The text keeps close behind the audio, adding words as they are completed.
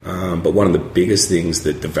But one of the biggest things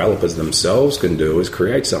that developers themselves can do is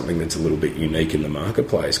create something that's a little bit unique in the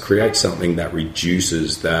marketplace, create something that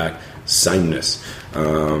reduces that sameness.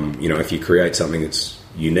 If you create something that's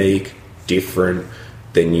unique, different,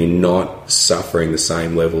 then you're not suffering the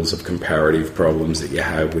same levels of comparative problems that you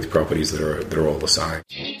have with properties that are all the same.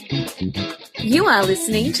 You are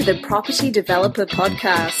listening to the Property Developer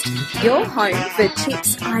Podcast, your home for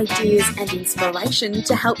tips, ideas and inspiration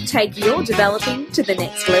to help take your developing to the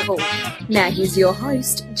next level. Now here's your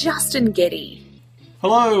host, Justin Getty.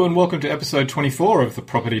 Hello and welcome to episode 24 of the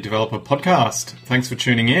Property Developer Podcast. Thanks for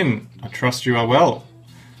tuning in. I trust you are well.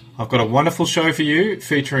 I've got a wonderful show for you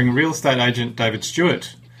featuring real estate agent David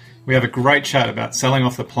Stewart. We have a great chat about selling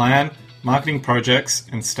off the plan, marketing projects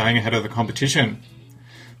and staying ahead of the competition.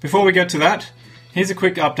 Before we get to that, here's a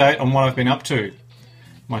quick update on what I've been up to.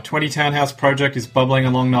 My 20 townhouse project is bubbling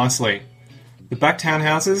along nicely. The back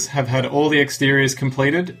townhouses have had all the exteriors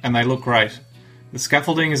completed and they look great. The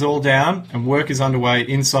scaffolding is all down and work is underway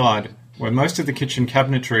inside, where most of the kitchen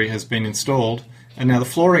cabinetry has been installed and now the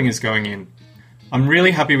flooring is going in. I'm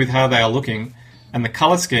really happy with how they are looking, and the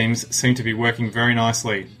colour schemes seem to be working very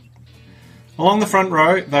nicely. Along the front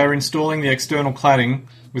row, they are installing the external cladding,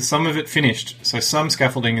 with some of it finished, so some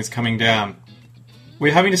scaffolding is coming down.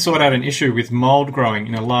 We're having to sort out an issue with mould growing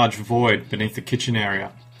in a large void beneath the kitchen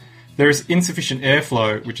area. There is insufficient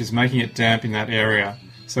airflow, which is making it damp in that area,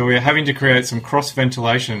 so we are having to create some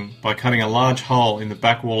cross-ventilation by cutting a large hole in the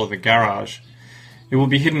back wall of the garage. It will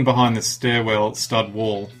be hidden behind the stairwell stud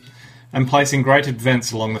wall, and placing grated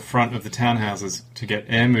vents along the front of the townhouses to get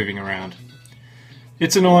air moving around.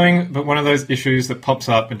 It's annoying, but one of those issues that pops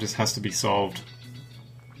up and just has to be solved.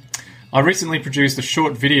 I recently produced a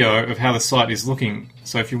short video of how the site is looking,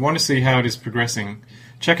 so if you want to see how it is progressing,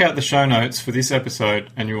 check out the show notes for this episode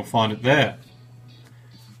and you will find it there.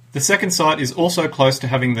 The second site is also close to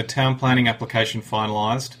having the town planning application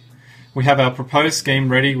finalised. We have our proposed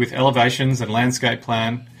scheme ready with elevations and landscape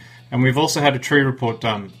plan, and we've also had a tree report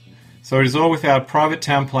done. So it is all with our private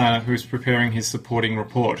town planner who is preparing his supporting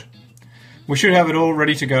report. We should have it all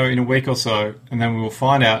ready to go in a week or so, and then we will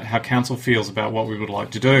find out how council feels about what we would like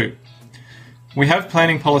to do. We have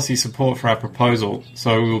planning policy support for our proposal,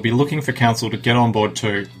 so we will be looking for council to get on board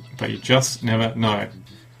too, but you just never know.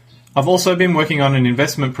 I've also been working on an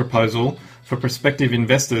investment proposal for prospective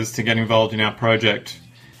investors to get involved in our project.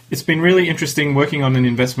 It's been really interesting working on an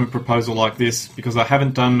investment proposal like this because I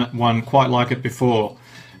haven't done one quite like it before,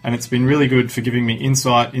 and it's been really good for giving me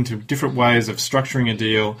insight into different ways of structuring a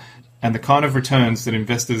deal and the kind of returns that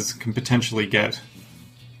investors can potentially get.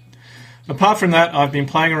 Apart from that, I've been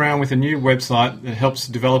playing around with a new website that helps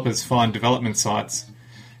developers find development sites.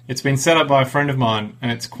 It's been set up by a friend of mine,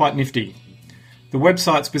 and it's quite nifty. The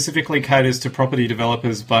website specifically caters to property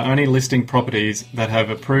developers by only listing properties that have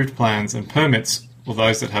approved plans and permits, or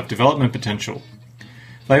those that have development potential.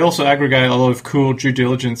 They also aggregate a lot of cool due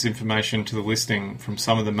diligence information to the listing from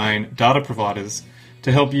some of the main data providers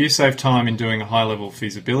to help you save time in doing a high-level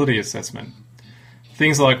feasibility assessment.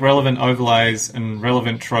 Things like relevant overlays and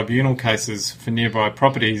relevant tribunal cases for nearby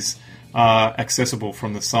properties are accessible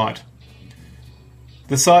from the site.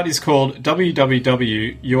 The site is called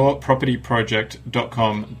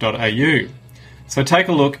www.yourpropertyproject.com.au. So take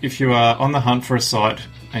a look if you are on the hunt for a site,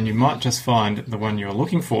 and you might just find the one you're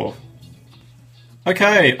looking for.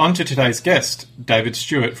 Okay, on to today's guest, David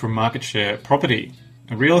Stewart from MarketShare Property,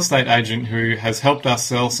 a real estate agent who has helped us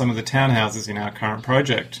sell some of the townhouses in our current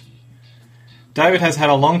project. David has had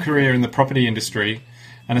a long career in the property industry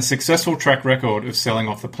and a successful track record of selling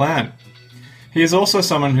off the plan. He is also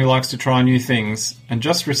someone who likes to try new things and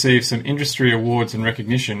just received some industry awards and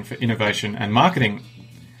recognition for innovation and marketing.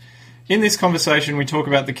 In this conversation, we talk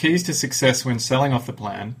about the keys to success when selling off the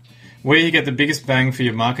plan, where you get the biggest bang for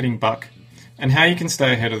your marketing buck, and how you can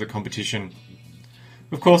stay ahead of the competition.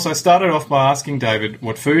 Of course, I started off by asking David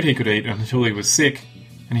what food he could eat until he was sick,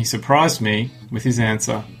 and he surprised me with his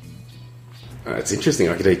answer. It's interesting,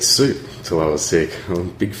 I could eat soup until I was sick. I'm a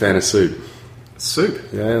big fan of soup. Soup?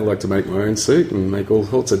 Yeah, I like to make my own soup and make all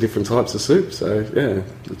sorts of different types of soup, so yeah,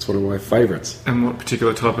 it's one of my favourites. And what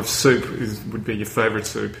particular type of soup would be your favourite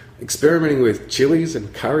soup? Experimenting with chilies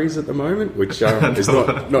and curries at the moment, which is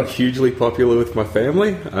not hugely popular with my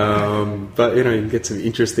family, but you can get some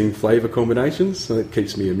interesting flavour combinations, so it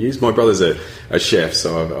keeps me amused. My brother's a chef,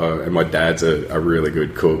 and my dad's a really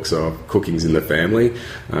good cook, so cooking's in the family.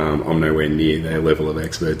 I'm nowhere near their level of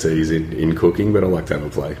expertise in cooking, but I like to have a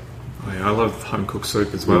play. Oh, yeah, I love home-cooked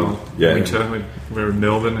soup as well. Yeah. Winter, we're in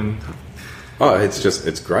Melbourne and Oh,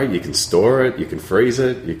 it's great. You can store it, you can freeze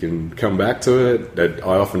it, you can come back to it.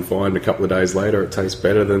 I often find a couple of days later it tastes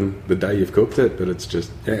better than the day you've cooked it, but it's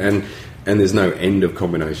just, and there's no end of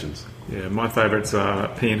combinations. Yeah, my favourites are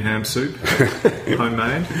pea and ham soup,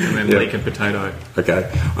 homemade, and then leek and potato. Okay,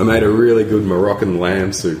 I made a really good Moroccan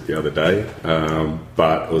lamb soup the other day,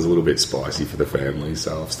 but it was a little bit spicy for the family,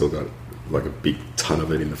 so I've still got like a big ton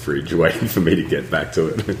of it in the fridge waiting for me to get back to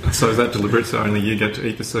it. So is that deliberate, so only you get to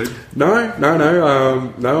eat the soup? No.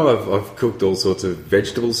 I've cooked all sorts of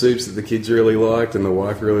vegetable soups that the kids really liked and the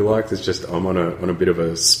wife really liked. It's just I'm on a bit of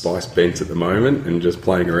a spice bent at the moment and just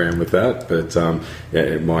playing around with that. But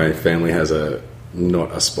my family has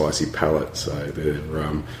not a spicy palate, so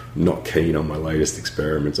they're not keen on my latest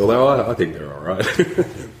experiments, although I think they're all right.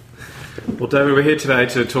 Well, David, we're here today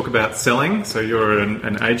to talk about selling. So you're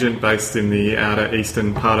an agent based in the outer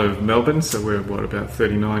eastern part of Melbourne. So we're, about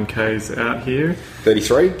 39 k's out here?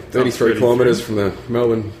 33 kilometres from the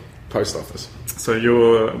Melbourne post office. So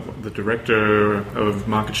you're the director of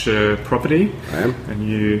Market Share Property. I am. And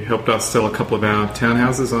you helped us sell a couple of our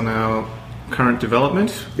townhouses on our current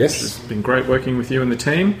development. Yes. It's been great working with you and the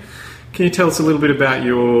team. Can you tell us a little bit about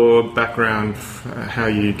your background, how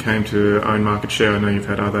you came to own Market Share? I know you've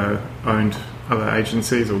had owned other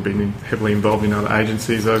agencies or been heavily involved in other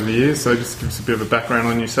agencies over the years, so just give us a bit of a background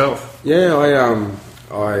on yourself. Yeah,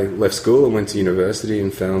 I left school and went to university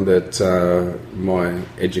and found that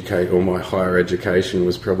my higher education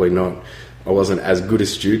was probably not... I wasn't as good a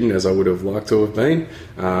student as I would have liked to have been.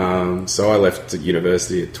 So I left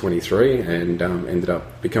university at 23 and ended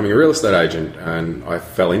up becoming a real estate agent. And I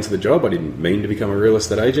fell into the job. I didn't mean to become a real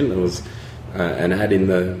estate agent. There was an ad in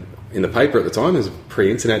the paper at the time. It was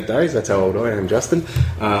pre-internet days. That's how old I am, Justin.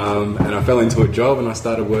 And I fell into a job and I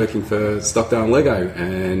started working for Stockdale and Lego.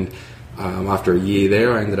 And after a year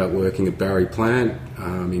there, I ended up working at Barry Plant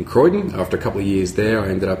in Croydon. After a couple of years there, I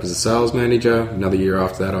ended up as a sales manager. Another year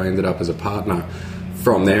after that, I ended up as a partner.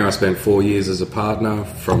 From there, I spent 4 years as a partner.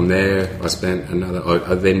 From there,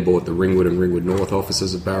 I then bought the Ringwood and Ringwood North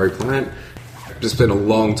offices of Barry Plant. Just spent a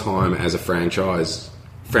long time as a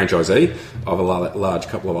franchisee of a large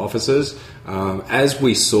couple of offices. As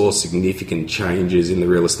we saw significant changes in the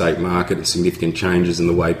real estate market and significant changes in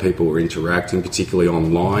the way people were interacting, particularly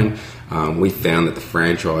online, we found that the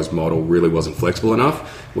franchise model really wasn't flexible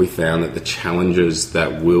enough. We found that the challenges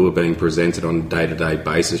that were being presented on a day-to-day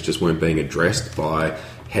basis just weren't being addressed by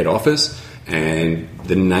head office. And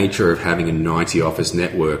the nature of having a 90-office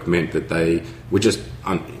network meant that they were just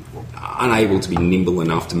unable to be nimble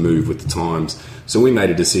enough to move with the times. So we made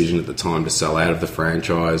a decision at the time to sell out of the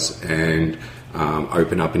franchise and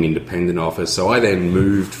open up an independent office. So I then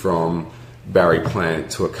moved from Barry Plant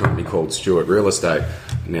to a company called Stewart Real Estate.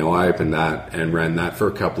 Now I opened that and ran that for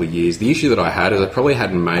a couple of years. The issue that I had is I probably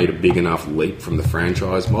hadn't made a big enough leap from the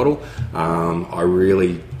franchise model. I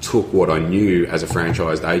really took what I knew as a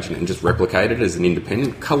franchised agent and just replicated it as an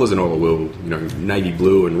independent. Colours and all were, navy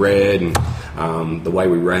blue and red, and the way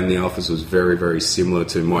we ran the office was very, very similar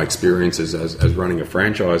to my experiences as running a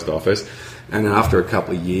franchised office. And then after a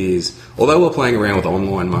couple of years, although we're playing around with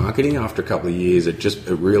online marketing, after a couple of years, it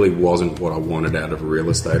really wasn't what I wanted out of a real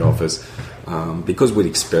estate office. Because we'd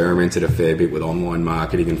experimented a fair bit with online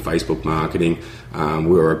marketing and Facebook marketing, we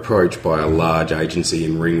were approached by a large agency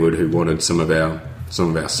in Ringwood who wanted some of our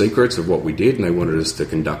secrets of what we did, and they wanted us to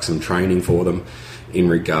conduct some training for them in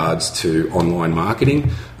regards to online marketing.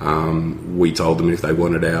 We told them if they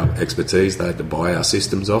wanted our expertise, they had to buy our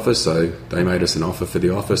systems office, so they made us an offer for the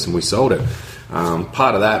office and we sold it.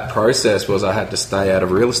 Part of that process was I had to stay out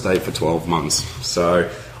of real estate for 12 months. So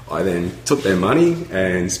I then took their money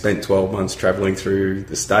and spent 12 months travelling through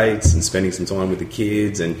the States and spending some time with the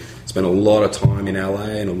kids, and spent a lot of time in LA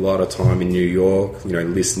and a lot of time in New York,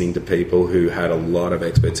 listening to people who had a lot of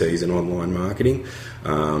expertise in online marketing,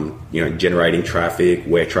 generating traffic,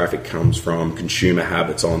 where traffic comes from, consumer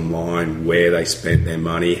habits online, where they spent their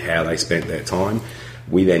money, how they spent their time.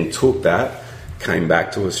 We then took that, came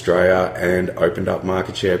back to Australia and opened up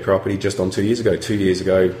Market Share Property just on 2 years ago. 2 years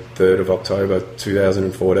ago, 3rd of October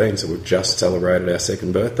 2014, so we've just celebrated our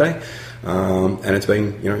second birthday, and it's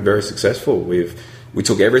been very successful. We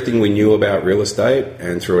took everything we knew about real estate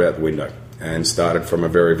and threw it out the window and started from a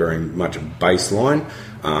very, very much baseline,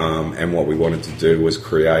 and what we wanted to do was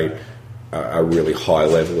create a really high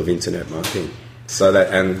level of internet marketing.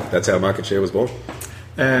 That's how Market Share was born.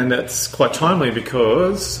 And that's quite timely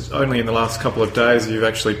because only in the last couple of days you've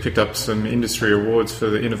actually picked up some industry awards for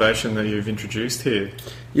the innovation that you've introduced here.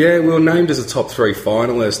 Yeah, we were named as a top 3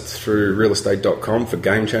 finalist through realestate.com for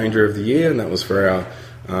Game Changer of the Year, and that was for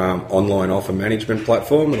online offer management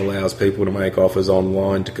platform that allows people to make offers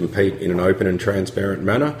online to compete in an open and transparent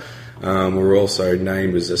manner. We're also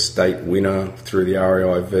named as a state winner through the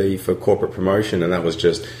REIV for corporate promotion, and that was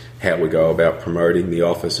just how we go about promoting the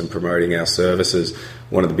office and promoting our services.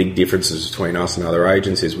 One of the big differences between us and other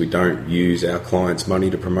agents is we don't use our clients'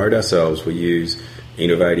 money to promote ourselves. We use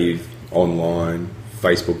innovative, online,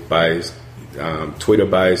 Facebook-based,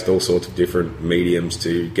 Twitter-based, all sorts of different mediums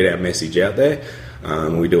to get our message out there.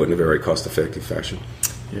 We do it in a very cost-effective fashion.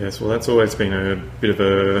 Yes, well, that's always been a bit of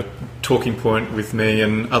a talking point with me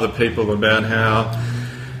and other people about how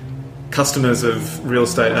customers of real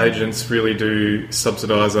estate agents really do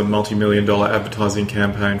subsidise a multi-million-dollar advertising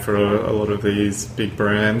campaign for a lot of these big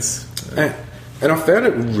brands. And I found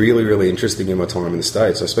it really, really interesting in my time in the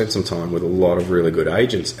States. I spent some time with a lot of really good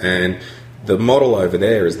agents, and the model over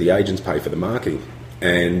there is the agents pay for the marketing,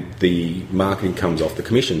 and the marketing comes off the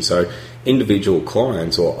commission. So individual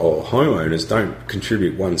clients or homeowners don't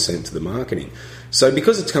contribute 1 cent to the marketing. So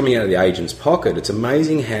because it's coming out of the agent's pocket, it's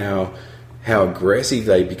amazing how aggressive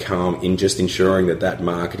they become in just ensuring that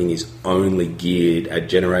marketing is only geared at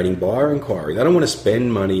generating buyer inquiry. They don't want to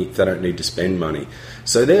spend money if they don't need to spend money.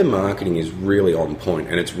 So their marketing is really on point,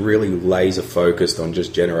 and it's really laser focused on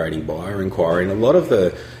just generating buyer inquiry. And a lot of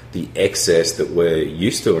the excess that we're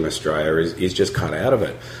used to in Australia is just cut out of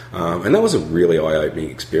it. And that was a really eye-opening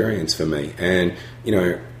experience for me. And, you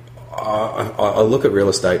know, I look at real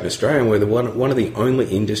estate in Australia, and we're one of the only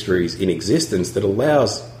industries in existence that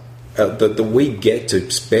allows that we get to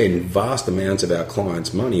spend vast amounts of our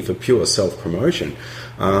clients' money for pure self-promotion.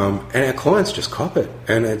 And our clients just cop it.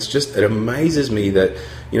 And it amazes me that,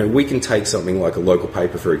 you know, we can take something like a local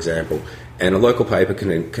paper, for example, and a local paper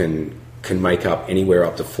can make up anywhere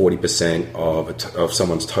up to 40% of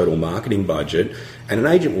someone's total marketing budget, and an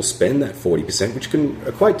agent will spend that 40%, which can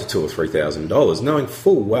equate to $2,000 or $3,000, knowing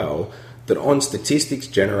full well that on statistics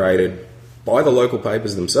generated by the local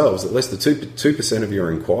papers themselves, that less than 2% of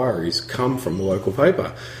your inquiries come from the local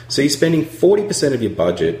paper. So you're spending 40% of your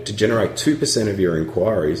budget to generate 2% of your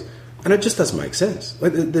inquiries, and it just doesn't make sense.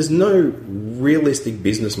 Like, there's no realistic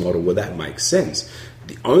business model where that makes sense.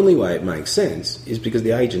 The only way it makes sense is because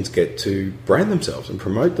the agents get to brand themselves and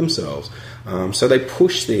promote themselves. So they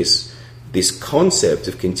push this concept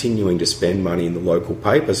of continuing to spend money in the local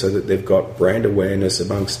paper so that they've got brand awareness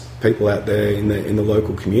amongst people out there in the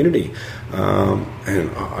local community. And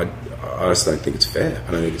I just don't think it's fair.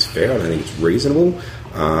 I don't think it's fair. I don't think it's reasonable.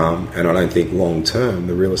 And I don't think long term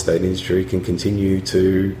the real estate industry can continue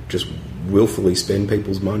to just willfully spend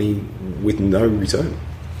people's money with no return.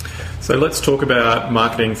 So let's talk about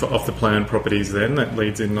marketing for off-the-plan properties then. That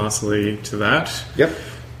leads in nicely to that. Yep.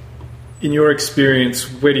 In your experience,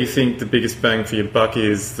 where do you think the biggest bang for your buck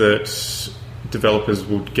is that developers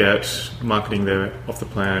would get marketing their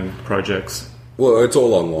off-the-plan projects? Well, it's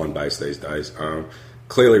all online based these days.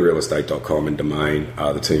 Clearly, realestate.com and Domain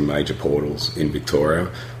are the two major portals in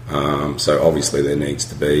Victoria. So obviously there needs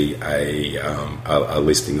to be a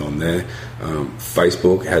listing on there.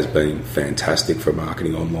 Facebook has been fantastic for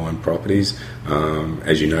marketing online properties.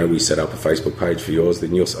 As you know, we set up a Facebook page for yours.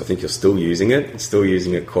 Then I think you're still using it. Still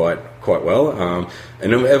using it quite well.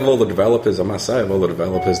 And of all the developers, I must say, of all the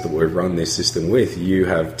developers that we've run this system with, you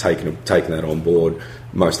have taken that on board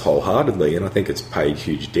most wholeheartedly, and I think it's paid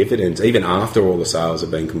huge dividends, even after all the sales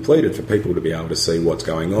have been completed, for people to be able to see what's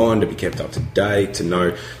going on, to be kept up to date, to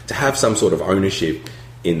know, to have some sort of ownership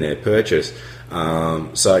in their purchase.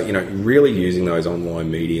 So, you know, really using those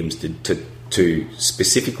online mediums to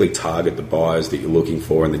specifically target the buyers that you're looking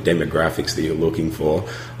for and the demographics that you're looking for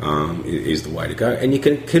is the way to go. And you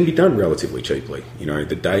can be done relatively cheaply. You know,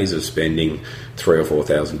 the days of spending $3,000 or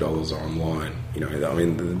 $4,000 online, you know, I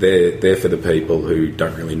mean, they're for the people who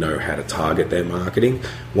don't really know how to target their marketing.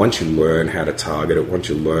 Once you learn how to target it, once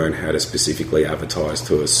you learn how to specifically advertise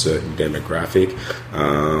to a certain demographic,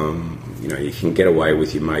 you know, you can get away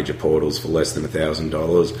with your major portals for less than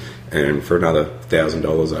 $1,000, and for another $1,000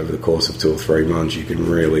 over the course of 2 or 3 months, you can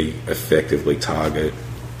really effectively target,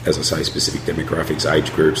 as I say, specific demographics,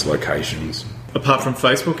 age groups, locations. Apart from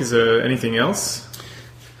Facebook, is there anything else?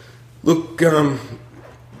 Look,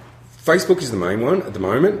 Facebook is the main one at the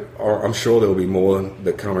moment. I'm sure there will be more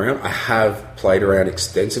that come around. I have played around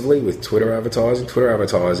extensively with Twitter advertising. Twitter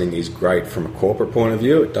advertising is great from a corporate point of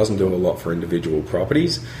view. It doesn't do a lot for individual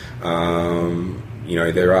properties.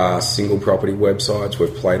 there are single property websites.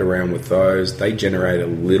 We've played around with those. They generate a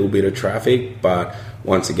little bit of traffic, but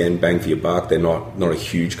once again, bang for your buck, they're not a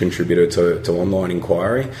huge contributor to online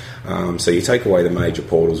inquiry. So you take away the major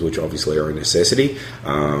portals, which obviously are a necessity,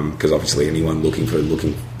 because obviously anyone looking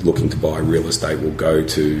to buy real estate will go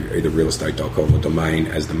to either realestate.com or Domain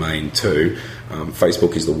as the main two.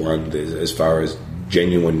 Facebook is the one, as far as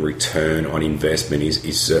genuine return on investment,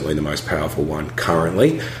 is certainly the most powerful one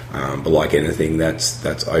currently. But like anything,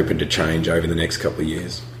 that's open to change over the next couple of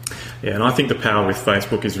years. Yeah, and I think the power with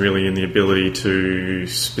Facebook is really in the ability to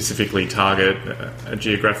specifically target a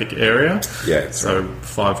geographic area. Yeah, so right.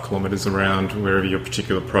 5 kilometres around wherever your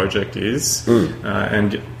particular project is.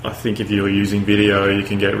 And I think if you're using video, you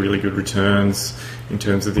can get really good returns in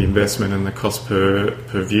terms of the investment and the cost per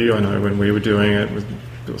view. I know when we were doing it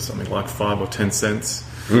was something like 5 or 10 cents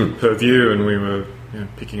per view, and we were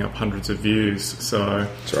picking up hundreds of views. So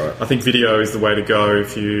that's right. I think video is the way to go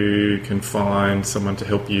if you can find someone to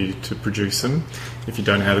help you to produce them. If you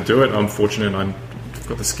don't know how to do it, I'm fortunate I've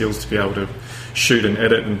got the skills to be able to shoot and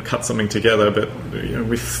edit and cut something together, but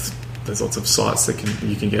there's lots of sites that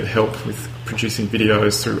you can get help with producing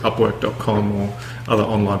videos through Upwork.com or other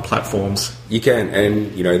online platforms. You can,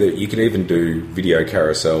 and you can even do video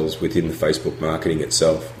carousels within the Facebook marketing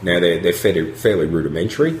itself. Now they're fairly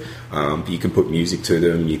rudimentary, but you can put music to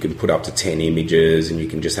them, you can put up to 10 images, and you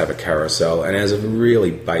can just have a carousel. And as a really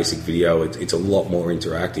basic video, it's a lot more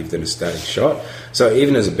interactive than a static shot. So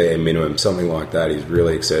even as a bare minimum, something like that is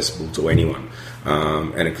really accessible to anyone,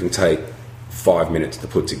 and it can take 5 minutes to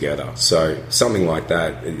put together. So something like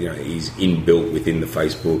that, is inbuilt within the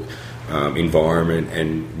Facebook environment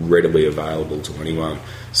and readily available to anyone.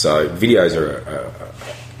 So videos are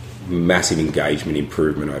a massive engagement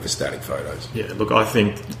improvement over static photos. Yeah, look, I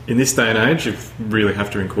think in this day and age, you really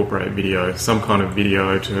have to incorporate video, some kind of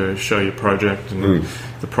video to show your project and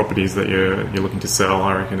the properties that you're looking to sell.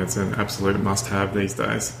 I reckon it's an absolute must-have these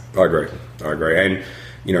days. I agree. And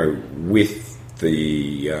with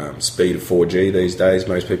the speed of 4G these days,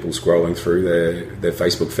 most people scrolling through their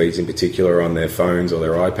Facebook feeds in particular on their phones or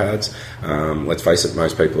their iPads. Let's face it,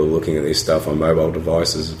 most people are looking at this stuff on mobile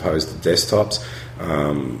devices as opposed to desktops.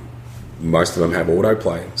 Most of them have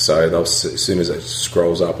autoplay, so as soon as it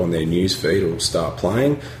scrolls up on their news feed, it'll start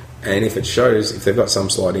playing. And if they've got some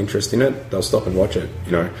slight interest in it, they'll stop and watch it.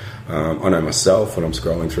 I know myself, when I'm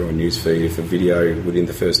scrolling through a newsfeed, if a video within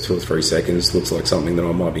the first 2 or 3 seconds looks like something that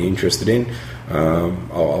I might be interested in,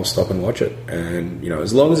 I'll stop and watch it. And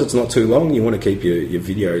as long as it's not too long, you want to keep your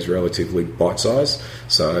videos relatively bite-sized,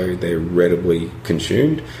 so they're readily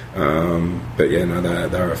consumed. But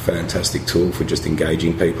they're a fantastic tool for just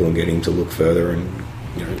engaging people and getting to look further and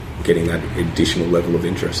getting that additional level of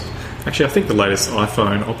interest. Actually, I think the latest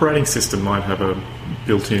iPhone operating system might have a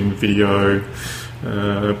built-in video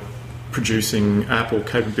producing app or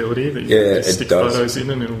capability that you can stick photos in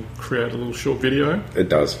and it'll create a little short video. It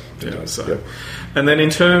does. And then in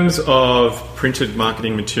terms of printed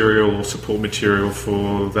marketing material or support material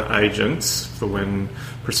for the agents, for when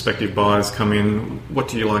prospective buyers come in, what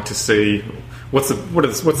do you like to see? What's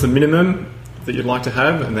the minimum that you'd like to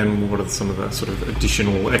have, and then what are some of the sort of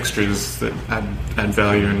additional extras that add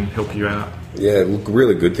value and help you out? Yeah, look,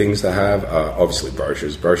 really good things to have. Obviously,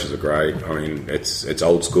 brochures. Brochures are great. I mean, it's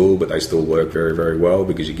old school, but they still work very, very well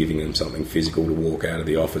because you're giving them something physical to walk out of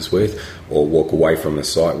the office with or walk away from the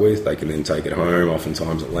site with. They can then take it home.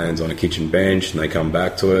 Oftentimes it lands on a kitchen bench and they come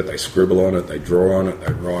back to it, they scribble on it, they draw on it,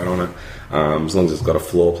 they write on it. As long as it's got a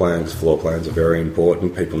floor plan, because floor plans are very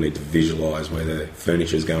important. People need to visualise where their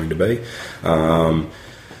furniture is going to be.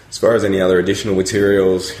 As far as any other additional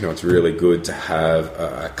materials, it's really good to have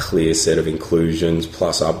a clear set of inclusions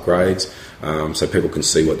plus upgrades, so people can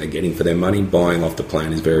see what they're getting for their money. Buying off the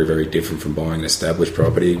plan is very, very different from buying an established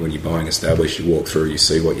property. When you're buying established, you walk through, you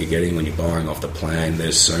see what you're getting. When you're buying off the plan,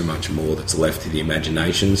 there's so much more that's left to the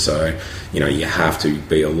imagination. So, you have to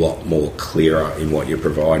be a lot more clearer in what you're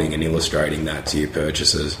providing and illustrating that to your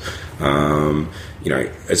purchasers.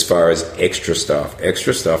 As far as extra stuff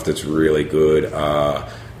that's really good are,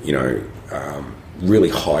 really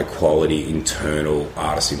high quality internal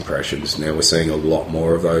artist impressions. Now we're seeing a lot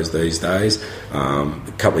more of those these days.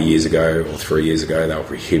 A couple of years ago or 3 years ago, they were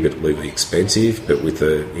prohibitively expensive, but with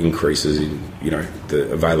the increases in, the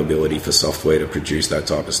availability for software to produce that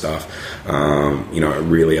type of stuff, it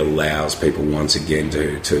really allows people once again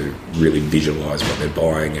to really visualize what they're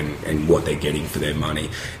buying and what they're getting for their money.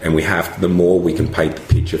 And the more we can paint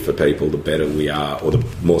the picture for people, the better we are, or the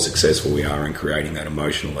more successful we are in creating that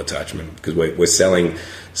emotional attachment, because we're selling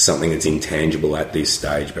something that's intangible at this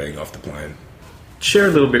stage, being off the plan. share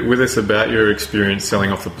a little bit with us about your experience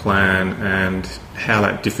selling off the plan and how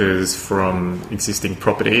that differs from existing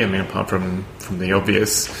property. I mean, apart from the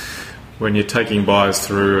obvious, when you're taking buyers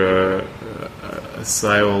through a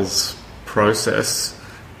sales process,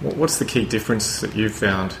 what's the key difference that you've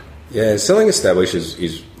found? Yeah, selling established is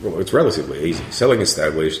it's relatively easy. Selling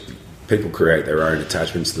established, people create their own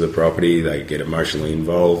attachments to the property, they get emotionally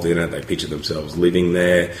involved in it, they picture themselves living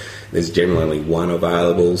there. There's generally one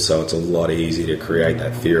available, so it's a lot easier to create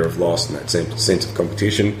that fear of loss and that sense of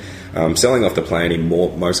competition. Selling off the plan, in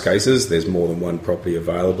most cases, there's more than one property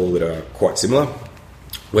available that are quite similar,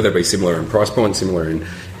 whether it be similar in price point, similar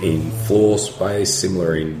in floor space,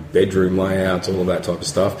 similar in bedroom layouts, all of that type of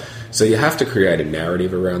stuff. So you have to create a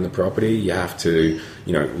narrative around the property. You have to,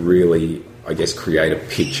 really, I guess, create a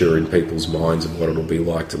picture in people's minds of what it'll be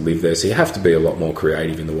like to live there. So you have to be a lot more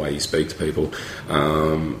creative in the way you speak to people.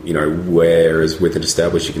 Whereas with an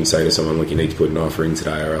established, you can say to someone, look, you need to put an offer in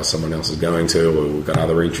today or else someone else is going to, or we've got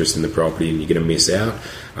other interest in the property and you're going to miss out.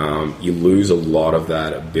 You lose a lot of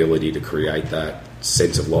that ability to create that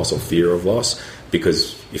sense of loss or fear of loss,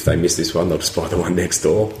 because if they miss this one, they'll just buy the one next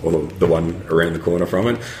door or the one around the corner from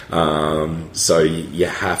it. So you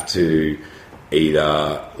have to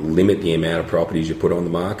either limit the amount of properties you put on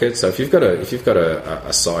the market. So if you've got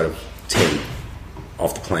a site of 10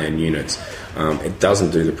 off the plan units, it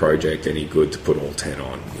doesn't do the project any good to put all 10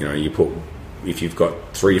 on. If you've got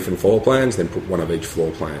 3 different floor plans, then put one of each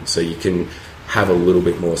floor plan, so you can have a little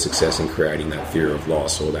bit more success in creating that fear of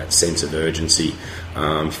loss or that sense of urgency.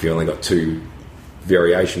 If you've only got 2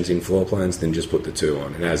 variations in floor plans, then just put the 2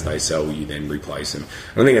 on, and as they sell, you then replace them.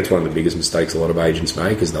 And I think that's one of the biggest mistakes a lot of agents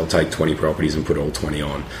make, is they'll take 20 properties and put all 20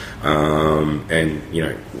 on. And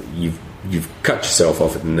you've cut yourself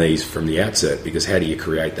off at the knees from the outset, because how do you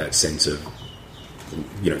create that sense of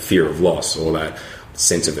fear of loss or that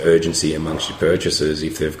sense of urgency amongst your purchasers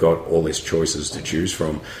if they've got all these choices to choose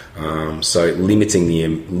from? So limiting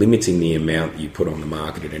the amount that you put on the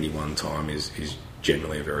market at any one time is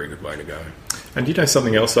generally a very good way to go. And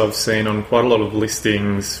something else I've seen on quite a lot of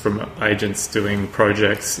listings from agents doing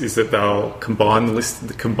projects is that they'll combine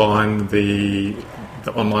the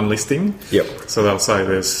online listing. Yep. So they'll say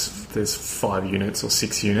there's 5 units or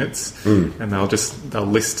 6 units, and they'll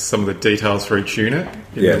list some of the details for each unit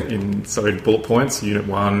in bullet points. Unit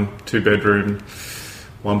 1, 2 bedroom,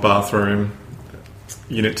 1 bathroom.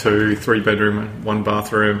 Unit 2, 3 bedroom, 1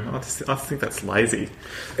 bathroom. I think that's lazy.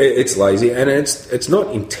 It's lazy, and it's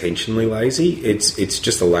not intentionally lazy. It's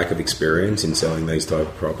just a lack of experience in selling these type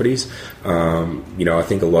of properties. I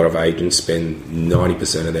think a lot of agents spend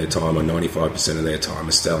 90% of their time or 95% of their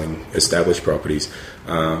time selling established properties.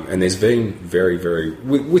 And there's been very, very,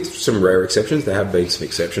 with some rare exceptions, there have been some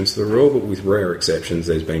exceptions to the rule, but with rare exceptions,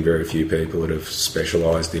 there's been very few people that have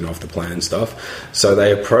specialised in off-the-plan stuff. So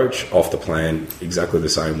they approach off-the-plan exactly the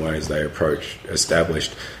same way as they approach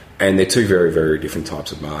established. And they're 2 very, very different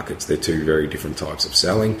types of markets. They're 2 very different types of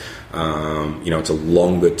selling. It's a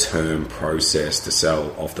longer-term process to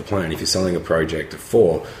sell off-the-plan. If you're selling a project of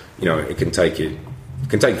 4, it can take you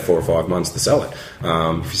 4 or 5 months to sell it. If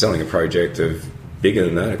you're selling a project of bigger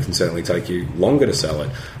than that, it can certainly take you longer to sell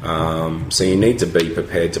it. So you need to be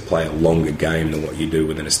prepared to play a longer game than what you do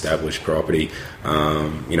with an established property.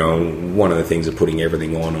 One of the things of putting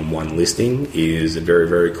everything on one listing is it very,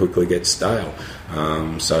 very quickly gets stale.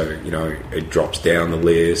 It drops down the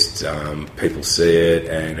list, people see it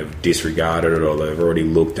and have disregarded it, or they've already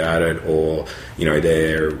looked at it, or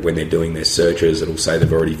when they're doing their searches, it'll say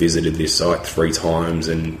they've already visited this site 3 times,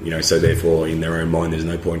 and so therefore in their own mind there's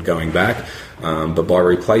no point going back. But by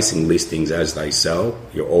replacing listings as they sell,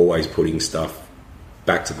 you're always putting stuff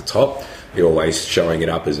back to the top. You're always showing it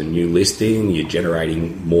up as a new listing. You're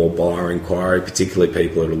generating more buyer inquiry, particularly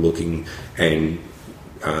people that are looking and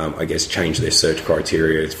change their search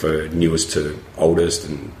criteria for newest to oldest,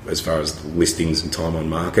 and as far as listings and time on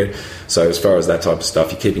market. So as far as that type of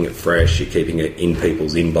stuff, you're keeping it fresh, you're keeping it in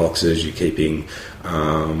people's inboxes, you're keeping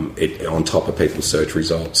it on top of people's search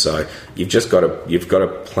results. So you've got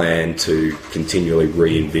to plan to continually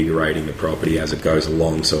reinvigorating the property as it goes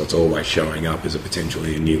along, so it's always showing up as a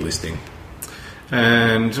potentially a new listing.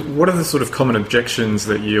 And what are the sort of common objections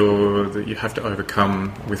that you have to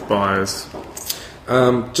overcome with buyers?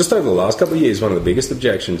 Just over the last couple of years, one of the biggest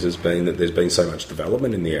objections has been that there's been so much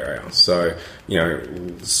development in the area. So,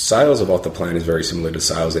 sales of off the plan is very similar to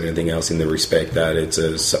sales and anything else in the respect that it's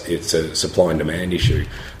a supply and demand issue.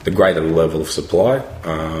 The greater the level of supply,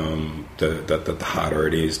 the harder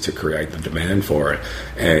it is to create the demand for it.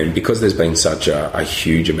 And because there's been such a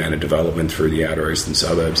huge amount of development through the outer eastern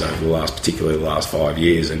suburbs over particularly the last 5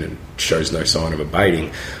 years, and shows no sign of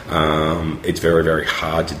abating, it's very, very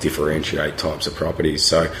hard to differentiate types of properties.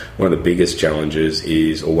 So one of the biggest challenges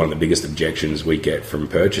is, or one of the biggest objections we get from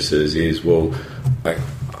purchasers is, well,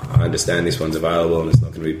 I understand this one's available and it's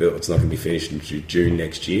not going to be built, it's not going to be finished in June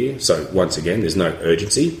next year. So once again, there's no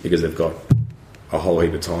urgency because they've got a whole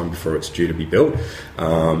heap of time before it's due to be built.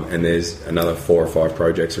 And there's another 4 or 5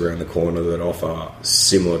 projects around the corner that offer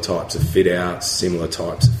similar types of fit outs, similar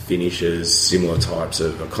types of finishes, similar types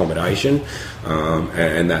of accommodation.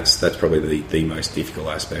 And that's probably the most difficult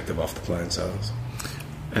aspect of off the plan sales.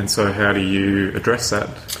 And so how do you address that?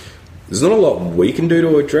 There's not a lot we can do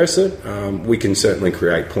to address it. We can certainly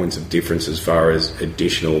create points of difference as far as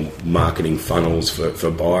additional marketing funnels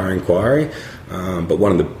for buyer inquiry. But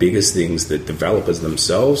one of the biggest things that developers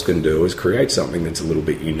themselves can do is create something that's a little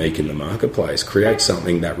bit unique in the marketplace. Create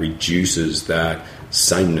something that reduces that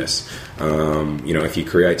sameness. If you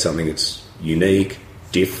create something that's unique,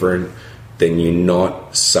 different, then you're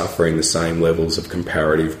not suffering the same levels of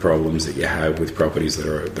comparative problems that you have with properties that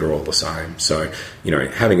are all the same. So,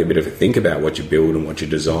 having a bit of a think about what you build and what you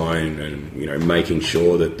design, and making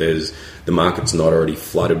sure that the market's not already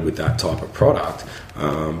flooded with that type of product,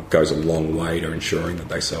 goes a long way to ensuring that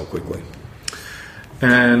they sell quickly.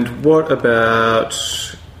 And what about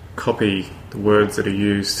copy, the words that are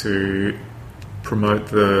used to promote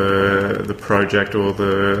the project or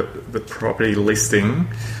the property listing?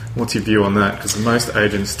 What's your view on that? Because most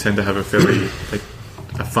agents tend to have a fairly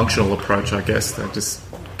a functional approach, I guess. They just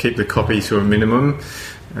keep the copy to a minimum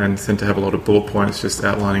and tend to have a lot of bullet points just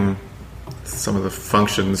outlining some of the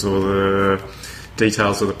functions or the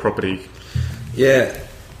details of the property. Yeah.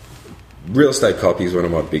 Real estate copy is one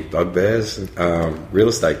of my big bugbears. Real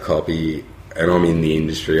estate copy, and I'm in the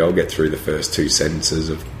industry, I'll get through the first 2 sentences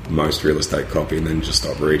of most real estate copy and then just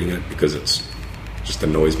stop reading it because it's just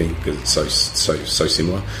annoys me because it's so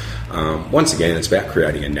similar. Once again, it's about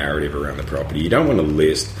creating a narrative around the property. You don't want to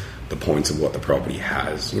list the points of what the property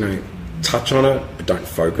has. Touch on it, but don't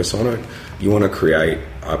focus on it. You want to create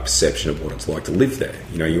a perception of what it's like to live there.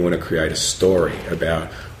 You want to create a story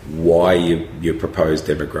about why your proposed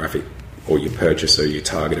demographic or your purchaser, your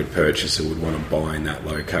targeted purchaser, would want to buy in that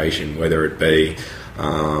location, whether it be,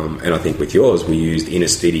 and I think with yours, we used inner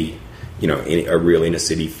city, a real inner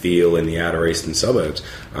city feel in the outer eastern suburbs.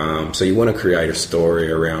 So you want to create a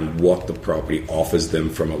story around what the property offers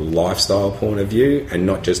them from a lifestyle point of view and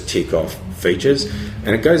not just tick off features.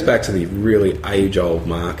 And it goes back to the really age-old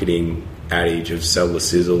marketing adage of sell the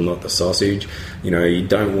sizzle, not the sausage. You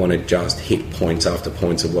don't want to just hit points after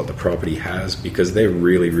points of what the property has because they're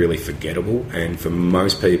really, really forgettable. And for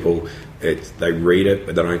most people, they read it,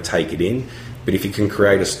 but they don't take it in. But if you can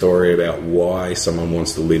create a story about why someone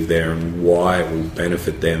wants to live there and why it will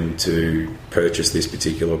benefit them to purchase this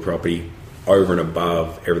particular property over and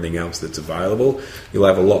above everything else that's available, you'll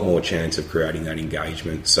have a lot more chance of creating that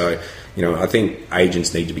engagement. So, I think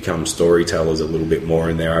agents need to become storytellers a little bit more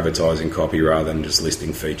in their advertising copy rather than just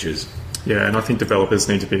listing features. Yeah, and I think developers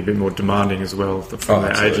need to be a bit more demanding as well from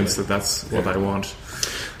their agents that's what they want.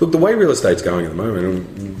 Look, the way real estate's going at the moment,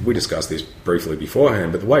 and we discussed this briefly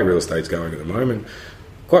beforehand, but the way real estate's going at the moment,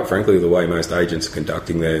 quite frankly, the way most agents are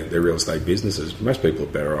conducting their real estate businesses, most people are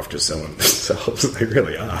better off just selling themselves. They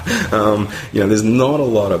really are. There's not a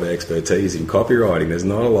lot of expertise in copywriting. There's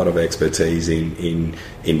not a lot of expertise in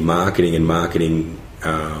marketing and marketing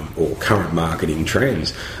or current marketing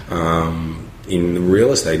trends. In the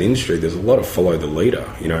real estate industry, there's a lot of follow the leader.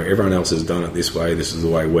 Everyone else has done it this way. This is the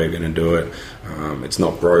way we're going to do it. It's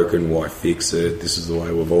not broken. Why fix it? This is the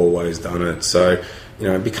way we've always done it. So,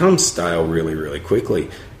 it becomes stale really, really quickly.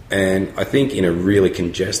 And I think in a really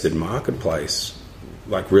congested marketplace,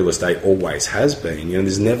 like real estate always has been,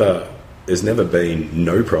 there's never been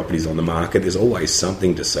no properties on the market. There's always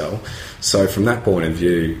something to sell. So from that point of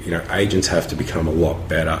view, agents have to become a lot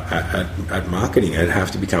better at marketing and have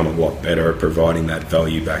to become a lot better at providing that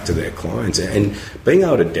value back to their clients and being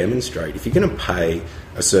able to demonstrate if you're going to pay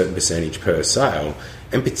a certain percentage per sale,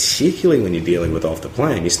 and particularly when you're dealing with off the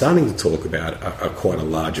plan, you're starting to talk about quite a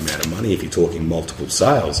large amount of money. If you're talking multiple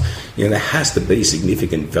sales, there has to be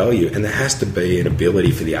significant value, and there has to be an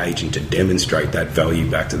ability for the agent to demonstrate that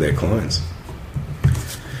value back to their clients.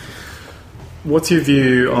 What's your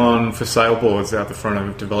view on for sale boards out the front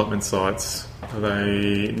of development sites? Are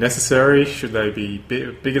they necessary? Should they be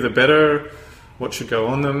bigger the better? What should go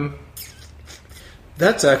on them?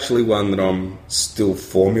 That's actually one that I'm still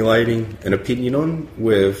formulating an opinion on.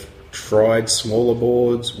 We've tried smaller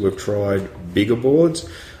boards, we've tried bigger boards.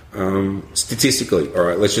 Statistically, all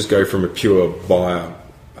right, let's just go from a pure buyer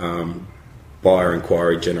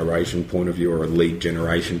inquiry generation point of view or a lead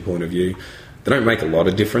generation point of view. They don't make a lot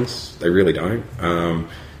of difference. They really don't.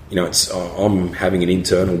 I'm having an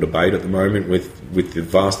internal debate at the moment with the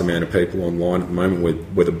vast amount of people online at the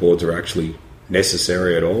moment whether boards are actually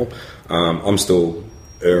necessary at all. I'm still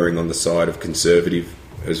erring on the side of conservative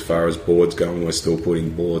as far as boards go, and we're still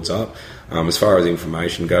putting boards up. As far as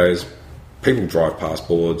information goes, people drive past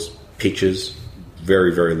boards, pictures,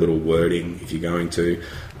 very, very little wording if you're going to.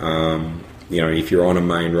 If you're on a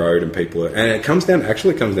main road and it comes down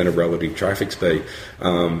to relative traffic speed.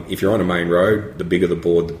 If you're on a main road, the bigger the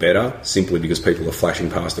board, the better, simply because people are flashing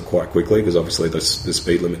past it quite quickly, because obviously the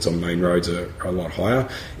speed limits on main roads are a lot higher.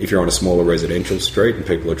 If you're on a smaller residential street and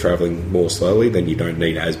people are travelling more slowly, then you don't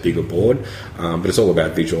need as big a board. But it's all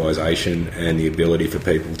about visualisation and the ability for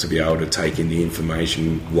people to be able to take in the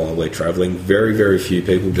information while they're travelling. Very, very few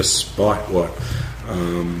people, despite what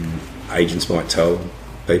agents might tell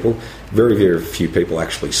people, very, very few people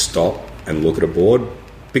actually stop and look at a board,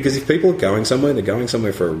 because if people are going somewhere, they're going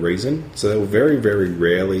somewhere for a reason. So they'll very, very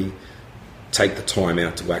rarely take the time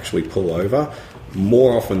out to actually pull over.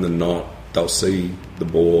 More often than not, they'll see the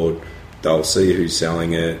board, they'll see who's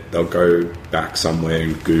selling it, they'll go back somewhere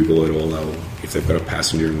and Google it, or if they've got a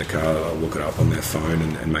passenger in the car, they'll look it up on their phone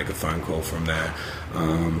and make a phone call from there.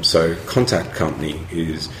 So contact company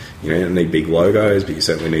is, you don't need big logos, but you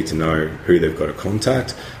certainly need to know who they've got to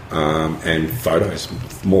contact. And photos,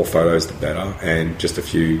 more photos the better, and just a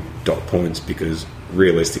few dot points, because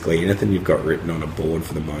realistically anything you've got written on a board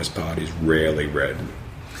for the most part is rarely read.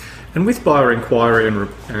 And with buyer inquiry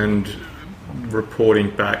and reporting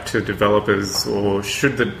back to developers, or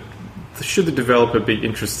should the developer be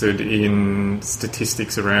interested in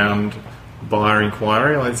statistics around buyer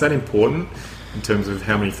inquiry? Is that important in terms of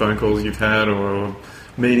how many phone calls you've had or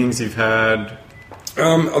meetings you've had?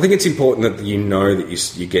 I think it's important that you know that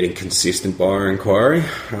you're getting consistent buyer inquiry,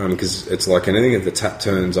 because it's like anything, if the tap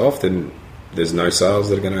turns off, then there's no sales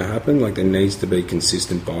that are going to happen. Like, there needs to be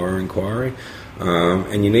consistent buyer inquiry,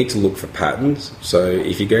 and you need to look for patterns. So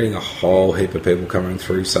if you're getting a whole heap of people coming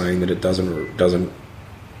through saying that it doesn't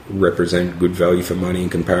represent good value for money in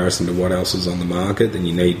comparison to what else is on the market, then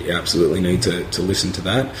you absolutely need to listen to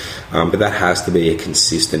that. But that has to be a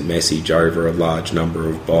consistent message over a large number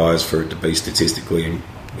of buyers for it to be statistically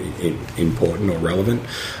important or relevant.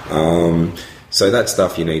 So that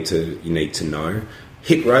stuff you need to know.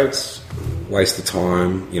 Hit rates, waste of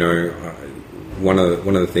time. One of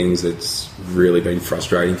the things that's really been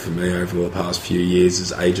frustrating for me over the past few years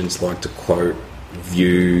is agents like to quote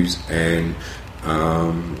views and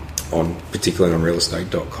particularly on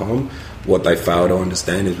realestate.com. What they fail to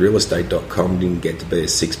understand is realestate.com didn't get to be a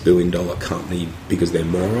 $6 billion company because they're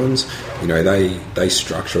morons. They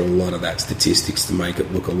structure a lot of that statistics to make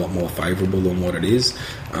it look a lot more favourable than what it is.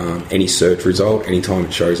 Any search result, anytime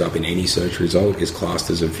it shows up in any search result, is classed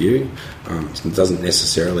as a view. It doesn't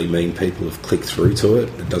necessarily mean people have clicked through to it.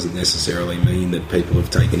 It doesn't necessarily mean that people have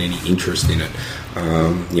taken any interest in it.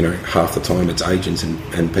 Half the time it's agents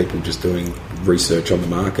and people just doing research on the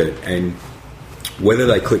market, and whether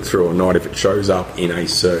they click through or not, if it shows up in a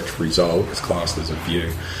search result, it's classed as a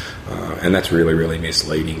view. And that's really, really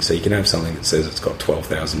misleading. So you can have something that says it's got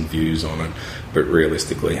 12,000 views on it, but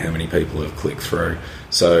realistically, how many people have clicked through?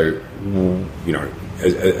 So,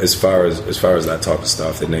 as far as that type of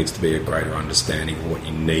stuff, there needs to be a greater understanding of what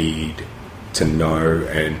you need to know,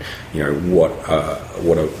 and what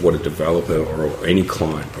a developer or any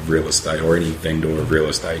client of real estate or any vendor of real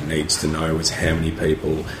estate needs to know is how many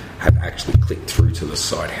people have actually clicked through to the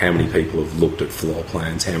site, how many people have looked at floor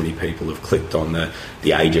plans, how many people have clicked on the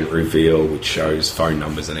agent reveal, which shows phone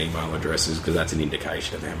numbers and email addresses, because that's an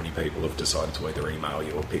indication of how many people have decided to either email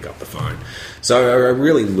you or pick up the phone. So a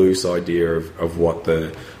really loose idea of what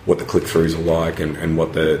the click-throughs are like and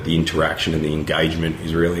what the interaction and the engagement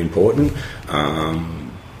is really important.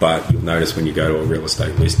 But you'll notice when you go to a real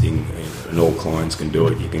estate listing, and all clients can do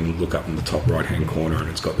it, you can look up in the top right-hand corner and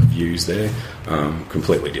it's got the views there.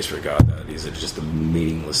 Completely disregard that. It's just a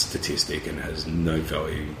meaningless statistic and has no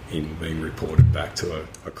value in being reported back to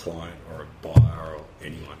a client or a buyer or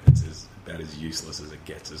anyone. It's about as useless as it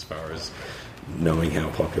gets as far as knowing how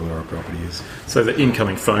popular a property is. So the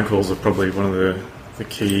incoming phone calls are probably one of the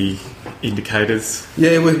key indicators.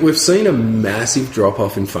 Yeah, we've seen a massive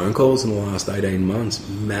drop-off in phone calls in the last 18 months.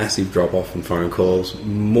 Massive drop-off in phone calls.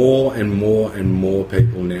 More and more and more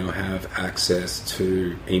people now have access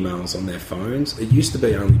to emails on their phones. It used to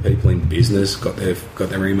be only people in business got their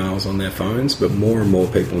emails on their phones, but more and more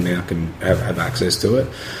people now can have access to it.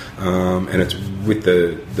 And it's with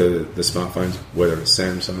the smartphones, whether it's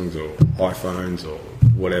Samsungs or iPhones or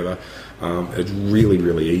whatever. It's really,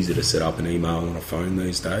 really easy to set up an email on a phone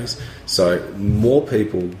these days. So more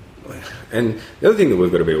people And the other thing that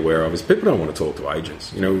we've got to be aware of is people don't want to talk to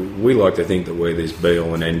agents. We like to think that we're this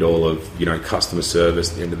be-all and end-all of, customer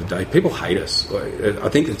service at the end of the day. People hate us. I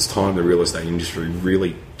think it's time the real estate industry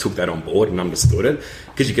really took that on board and understood it,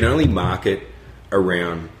 because you can only market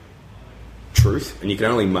around truth and you can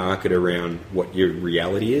only market around what your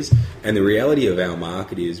reality is. And the reality of our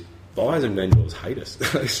market is buyers and vendors hate us.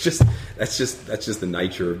 That's just the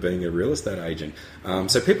nature of being a real estate agent.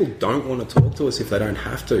 So people don't want to talk to us if they don't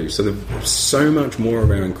have to. So there's so much more of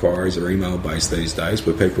our inquiries are email based these days,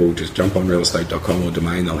 where people just jump on realestate.com or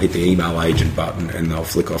Domain, they'll hit the email agent button and they'll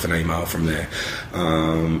flick off an email from there.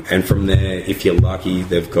 And from there, if you're lucky,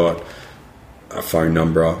 they've got a phone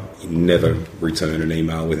number. You never return an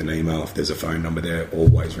email with an email. If there's a phone number there,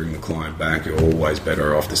 always ring the client back. You're always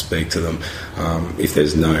better off to speak to them. If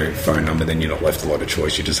there's no phone number, then you're not left a lot of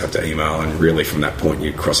choice. You just have to email, and really from that point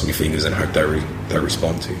you're crossing your fingers and hope they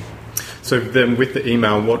respond to you. So then with the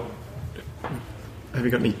email, have you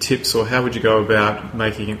got any tips, or how would you go about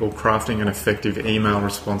making or crafting an effective email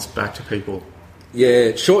response back to people?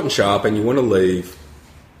 Yeah, short and sharp, and you want to leave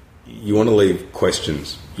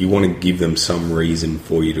questions. You want to give them some reason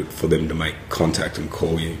for them to make contact and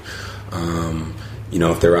call you.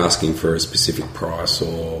 If they're asking for a specific price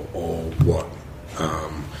or what,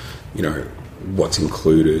 what's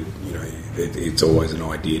included, it's always an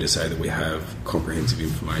idea to say that we have comprehensive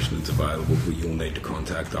information that's available, but you'll need to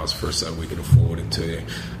contact us so we can afford it to you.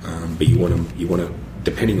 But you want to,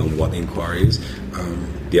 depending on what the inquiry is.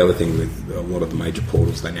 The other thing with a lot of the major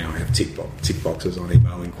portals, they now have tick boxes on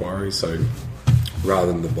email inquiries. So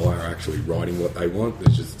rather than the buyer actually writing what they want,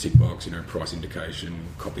 there's just a tick box, price indication,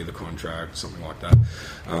 copy of the contract, something like that.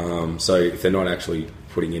 So if they're not actually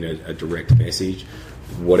putting in a direct message,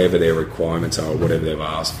 whatever their requirements are, whatever they've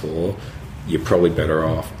asked for, you're probably better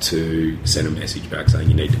off to send a message back saying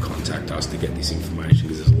you need to contact us to get this information,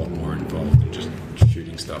 because there's a lot more involved than just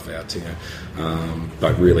shooting stuff out to you.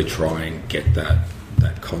 But really try and get that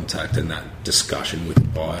contact and that discussion with the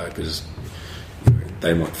buyer, because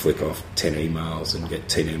they might flick off 10 emails and get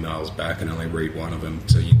 10 emails back and only read one of them.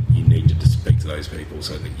 So you need to speak to those people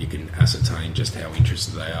so that you can ascertain just how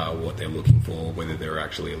interested they are, what they're looking for, whether they're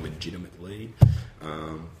actually a legitimate lead.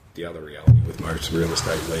 The other reality with most real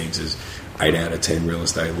estate leads is 8 out of 10 real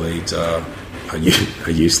estate leads are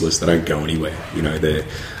useless. They don't go anywhere. They're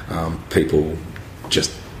people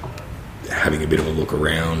just having a bit of a look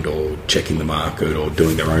around or checking the market or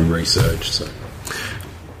doing their own research. So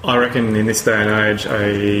I reckon in this day and age,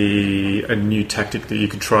 a new tactic that you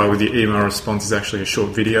could try with your email response is actually a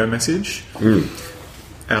short video message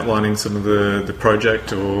outlining some of the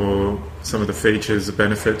project or some of the features, the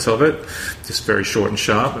benefits of it. Just very short and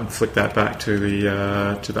sharp, and flick that back to the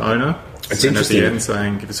owner. It's and interesting. At the end,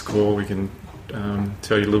 saying, "Give us a call. We can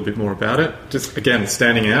tell you a little bit more about it." Just again,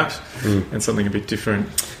 standing out and something a bit different.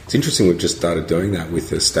 It's interesting. We've just started doing that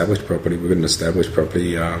with established property. We've got an established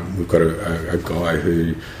property. We've got a guy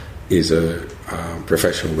who is a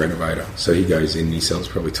professional renovator. So he goes in, he sells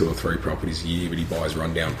probably 2 or 3 properties a year, but he buys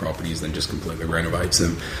rundown properties, then just completely renovates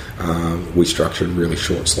them. We structured a really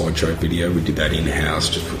short slideshow video. We did that in-house,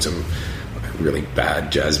 just put some really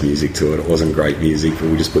bad jazz music to it. It wasn't great music, but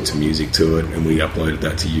we just put some music to it, and we uploaded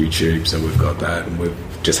that to YouTube. So we've got that, and we've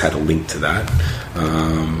just had a link to that.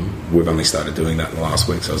 We've only started doing that in the last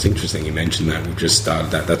week, so it's interesting you mentioned that. We've just started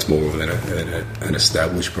that. That's more of an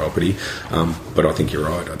established property, but I think you're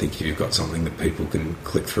right. I think if you've got something that people can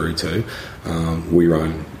click through to, we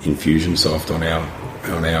run Infusionsoft on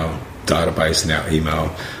our database and our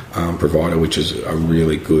email provider, which is a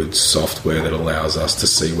really good software that allows us to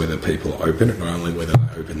see whether people open it, not only whether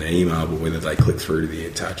they open the email, but whether they click through to the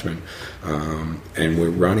attachment. And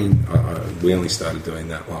we're running, we only started doing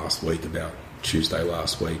that last week, about Tuesday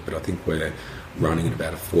last week, but I think we're running at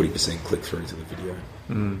about a 40% click through to the video.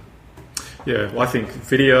 Yeah, well, I think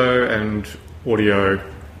video and audio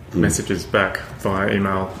messages back via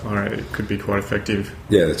email it could be quite effective.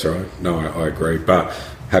 Yeah, that's right. No, I agree. But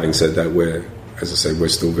having said that, as I said, we're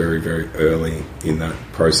still very, very early in that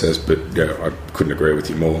process. But yeah, I couldn't agree with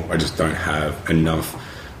you more. I just don't have enough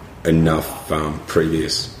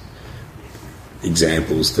previous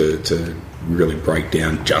examples to really break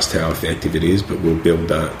down just how effective it is. But we'll build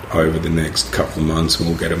that over the next couple of months, and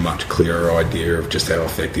we'll get a much clearer idea of just how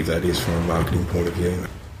effective that is from a marketing point of view.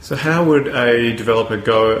 So how would a developer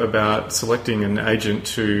go about selecting an agent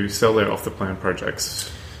to sell their off-the-plan projects?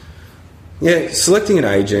 Yeah, selecting an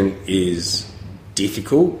agent is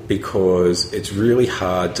difficult because it's really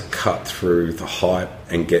hard to cut through the hype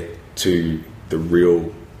and get to the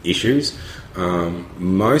real issues.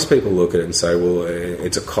 Most people look at it and say, well,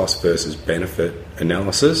 it's a cost versus benefit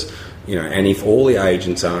analysis, and if all the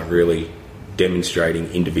agents aren't really demonstrating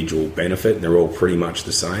individual benefit and they're all pretty much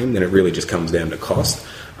the same, then it really just comes down to cost.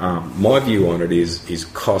 My view on it is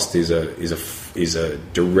cost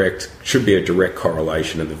should be a direct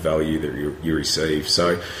correlation of the value that you receive.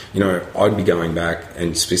 So, I'd be going back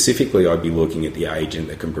and specifically I'd be looking at the agent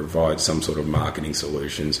that can provide some sort of marketing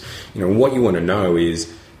solutions. What you want to know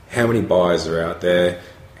is how many buyers are out there,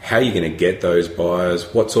 how you're going to get those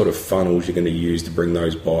buyers, what sort of funnels you're going to use to bring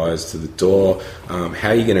those buyers to the door,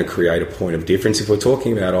 how you're going to create a point of difference. If we're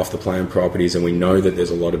talking about off-the-plan properties and we know that there's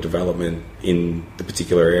a lot of development in the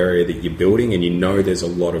particular area that you're building and there's a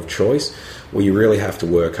lot of choice, well, you really have to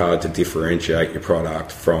work hard to differentiate your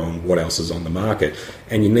product from what else is on the market.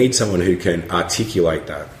 And you need someone who can articulate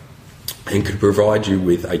that and could provide you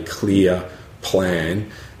with a clear plan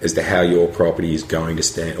as to how your property is going to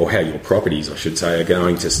stand, or how your properties, I should say, are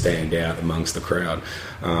going to stand out amongst the crowd.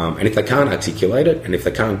 And if they can't articulate it, and if they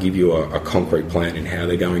can't give you a concrete plan in how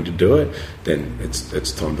they're going to do it, then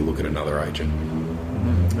it's time to look at another agent.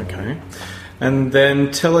 Okay. And then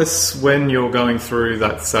tell us, when you're going through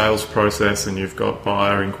that sales process and you've got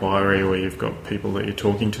buyer inquiry or you've got people that you're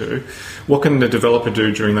talking to, what can the developer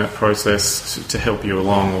do during that process to help you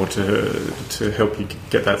along, or to help you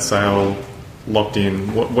get that sale locked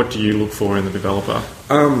in? What do you look for in the developer?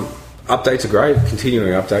 Updates are great,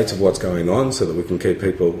 continuing updates of what's going on so that we can keep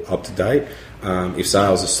people up to date. If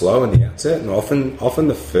sales are slow in the outset, and often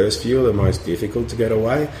the first few are the most difficult to get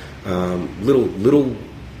away, little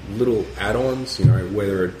add-ons,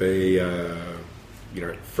 whether it be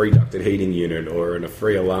free ducted heating unit or a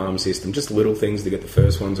free alarm system, just little things to get the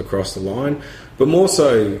first ones across the line. But more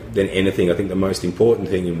so than anything, I think the most important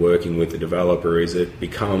thing in working with the developer is it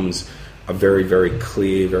becomes a very, very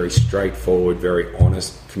clear, very straightforward, very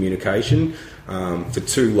honest communication. For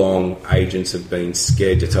too long, agents have been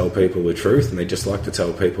scared to tell people the truth, and they just like to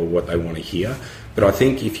tell people what they want to hear. But I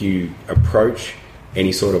think if you approach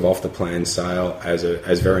any sort of off-the-plan sale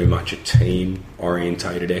as very much a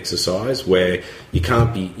team-orientated exercise, where you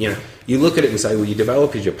can't be, you look at it and say, well, your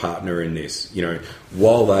developer's your partner in this.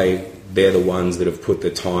 While they're the ones that have put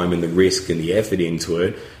the time and the risk and the effort into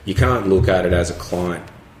it, you can't look at it as a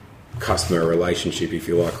client-customer relationship, if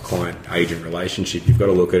you like, a client-agent relationship. You've got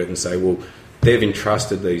to look at it and say, well, they've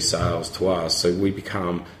entrusted these sales to us, so we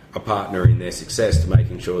become a partner in their success to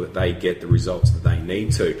making sure that they get the results that they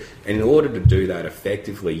need to. And in order to do that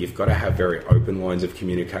effectively, you've got to have very open lines of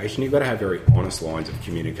communication. You've got to have very honest lines of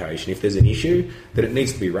communication. If there's an issue, then it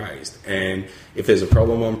needs to be raised. And if there's a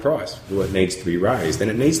problem on price, well, it needs to be raised.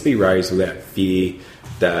 And it needs to be raised without fear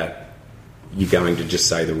that you're going to just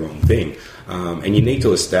say the wrong thing. And you need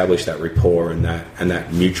to establish that rapport and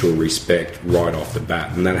that mutual respect right off the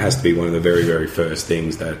bat. And that has to be one of the very, very first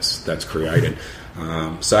things that's created.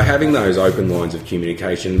 So having those open lines of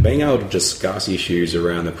communication, being able to discuss issues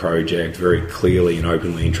around the project very clearly and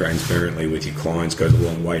openly and transparently with your clients goes a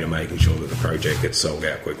long way to making sure that the project gets sold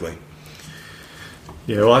out quickly.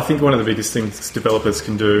 Yeah, well, I think one of the biggest things developers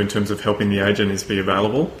can do in terms of helping the agent is be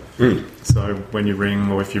available. So when you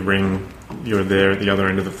ring, or if you ring, you're there at the other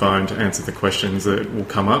end of the phone to answer the questions that will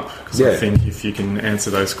come up. Because I think if you can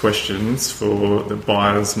answer those questions for the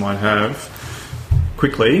buyers might have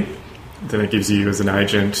quickly, then it gives you as an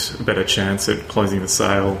agent a better chance at closing the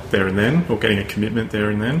sale there and then, or getting a commitment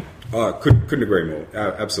there and then. Oh, couldn't agree more.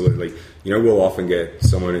 Absolutely. We'll often get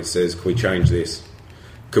someone who says, can we change this?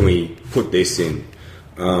 Can we put this in?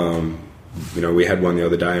 We had one the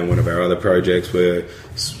other day on one of our other projects where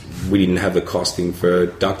we didn't have the costing for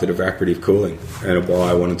ducted evaporative cooling, and a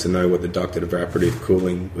buyer wanted to know what the ducted evaporative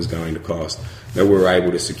cooling was going to cost. Now, we were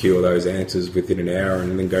able to secure those answers within an hour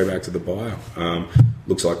and then go back to the buyer.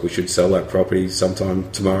 Looks like we should sell that property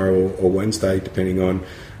sometime tomorrow or Wednesday, depending on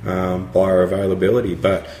buyer availability.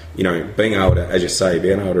 But, being able to, as you say,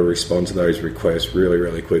 being able to respond to those requests really,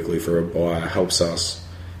 really quickly for a buyer helps us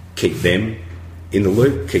keep them in the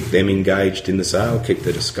loop, keep them engaged in the sale, keep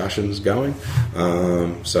the discussions going.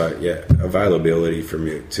 Availability from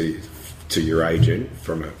you to your agent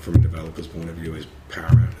from a developer's point of view is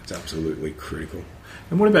paramount. It's absolutely critical.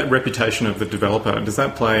 And what about reputation of the developer? Does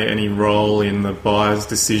that play any role in the buyer's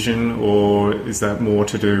decision, or is that more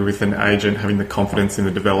to do with an agent having the confidence in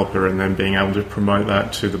the developer and then being able to promote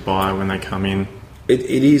that to the buyer when they come in? It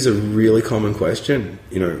is a really common question.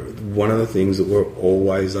 One of the things that we're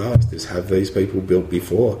always asked is, have these people built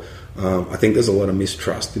before? I think there's a lot of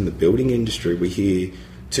mistrust in the building industry. We hear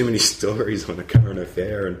too many stories on a current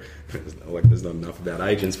affair, and there's not enough about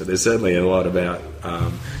agents, but there's certainly a lot about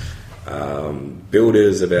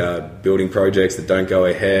builders, about building projects that don't go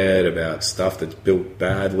ahead, about stuff that's built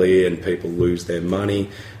badly and people lose their money.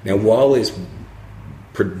 Now, while this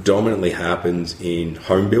predominantly happens in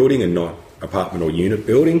home building and not apartment or unit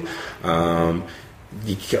building,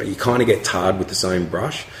 you kind of get tarred with the same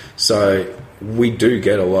brush. So we do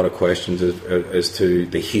get a lot of questions as to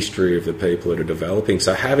the history of the people that are developing.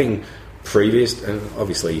 So having previous, and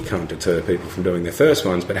obviously you can't deter people from doing their first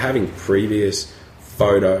ones, but having previous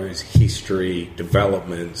photos, history,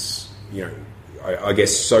 developments, I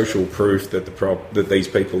guess social proof that that these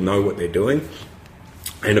people know what they're doing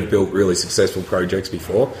and have built really successful projects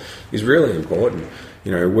before is really important.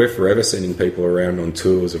 We're forever sending people around on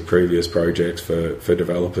tours of previous projects for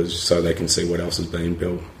developers so they can see what else has been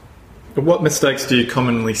built. What mistakes do you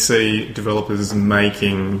commonly see developers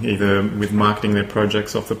making, either with marketing their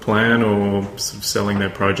projects off the plan or sort of selling their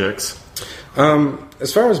projects?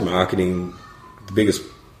 As far as marketing, the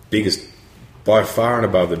biggest, by far and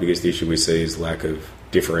above the biggest issue we see is lack of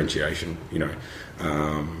differentiation.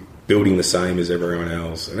 Building the same as everyone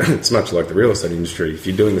else. And it's much like the real estate industry. If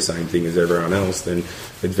you're doing the same thing as everyone else, then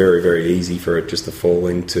it's very, very easy for it just to fall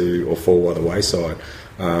by the wayside.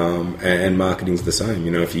 And marketing's the same.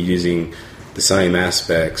 If you're using the same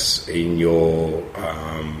aspects in your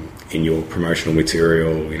promotional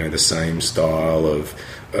material, the same style of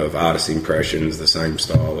artist impressions, the same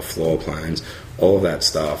style of floor plans, all of that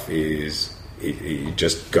stuff it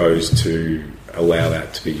just goes to allow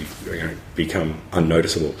that to be become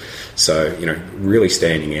unnoticeable. So really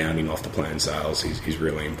standing out in off the plan sales is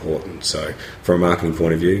really important. So from a marketing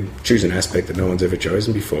point of view, choose an aspect that no one's ever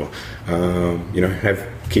chosen before. Have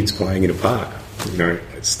kids playing in a park.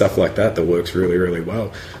 Stuff like that works really, really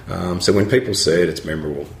well. So when people see it, it's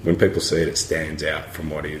memorable. When people see it, it stands out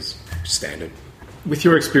from what is standard. With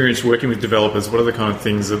your experience working with developers, what are the kind of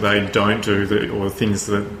things that they don't do or things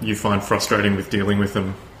that you find frustrating with dealing with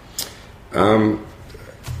them?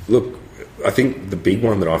 Look, I think the big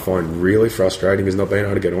one that I find really frustrating is not being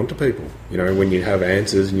able to get onto people. When you have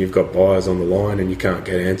answers and you've got buyers on the line and you can't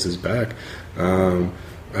get answers back. I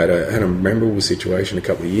had a memorable situation a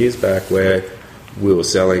couple of years back where we were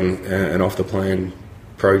selling an off-the-plan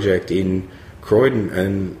project in Croydon,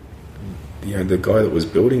 and the guy that was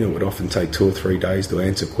building it would often take 2 or 3 days to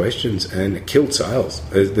answer questions, and it killed sales.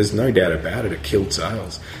 There's no doubt about it. It killed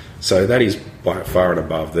sales. So that is by far and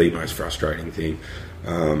above the most frustrating thing.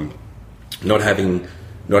 Not having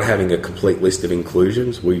a complete list of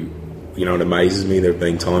inclusions. It amazes me. There have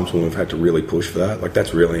been times when we've had to really push for that. Like,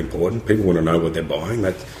 that's really important. People want to know what they're buying.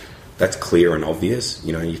 That's clear and obvious.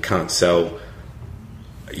 You can't sell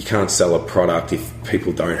a product if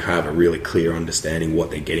people don't have a really clear understanding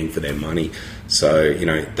what they're getting for their money. So,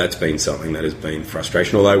 that's been something that has been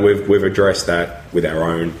frustration. Although we've addressed that with our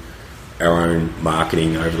own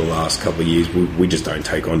marketing over the last couple of years. We just don't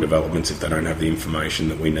take on developments if they don't have the information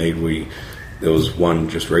that we need. There was one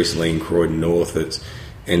just recently in Croydon North that's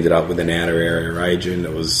ended up with an outer area agent.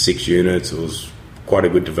 It was 6 units. It was quite a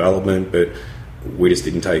good development, but we just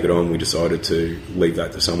didn't take it on. We decided to leave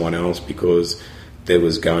that to someone else because there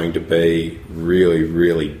was going to be really,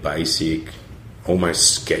 really basic,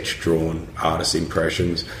 almost sketch-drawn artist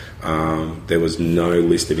impressions. There was no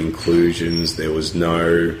list of inclusions. There was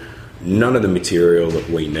none of the material that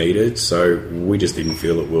we needed. So we just didn't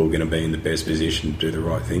feel that we were going to be in the best position to do the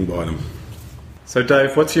right thing by them. So,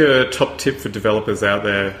 Dave, what's your top tip for developers out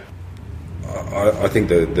there? I think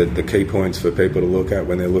the key points for people to look at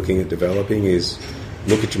when they're looking at developing is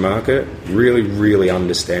look at your market, really, really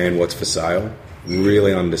understand what's for sale,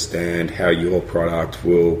 really understand how your product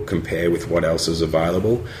will compare with what else is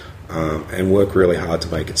available, and work really hard to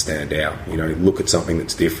make it stand out. Look at something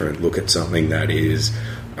that's different, look at something that is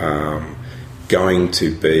going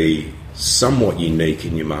to be somewhat unique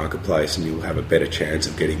in your marketplace, and you'll have a better chance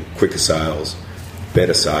of getting quicker sales,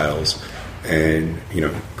 better sales, and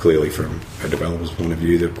clearly from a developer's point of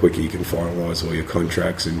view, the quicker you can finalise all your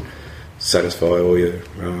contracts and satisfy all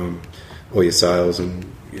your sales, and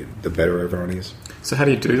the better everyone is. So how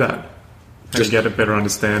do you do that? How do you get a better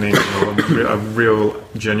understanding, or a real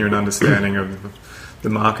genuine understanding of the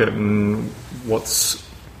market and what's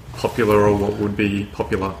popular or what would be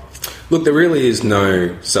popular? Look, there really is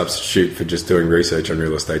no substitute for just doing research on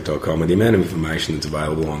realestate.com. And the amount of information that's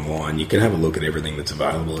available online, you can have a look at everything that's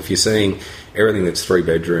available. If you're seeing everything that's 3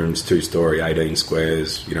 bedrooms, 2-story, 18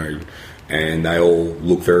 squares, and they all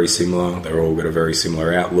look very similar, they've all got a very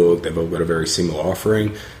similar outlook, they've all got a very similar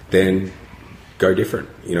offering, then go different.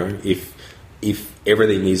 If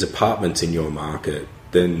everything is apartments in your market,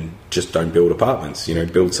 then just don't build apartments.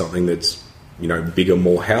 Build something that's bigger,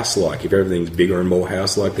 more house-like. If everything's bigger and more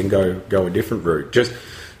house-like, then go a different route. Just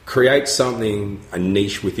create something, a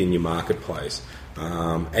niche within your marketplace.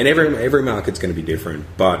 And every market's going to be different,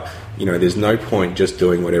 but there's no point just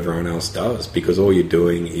doing what everyone else does, because all you're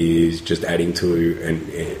doing is just adding to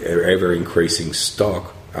an ever increasing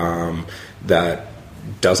stock that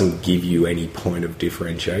doesn't give you any point of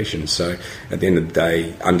differentiation. So at the end of the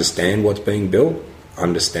day, understand what's being built,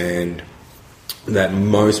 understand that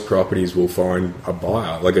most properties will find a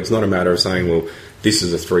buyer. Like, it's not a matter of saying, well, this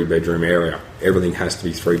is a 3-bedroom area, everything has to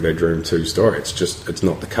be 3-bedroom, 2-story. It's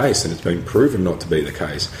not the case, and it's been proven not to be the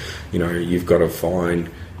case. You've got to find,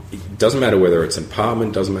 it doesn't matter whether it's an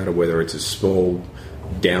apartment, doesn't matter whether it's a small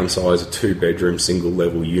downsize, a 2-bedroom single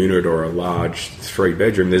level unit, or a large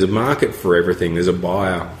 3-bedroom. There's a market for everything. There's a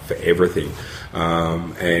buyer for everything.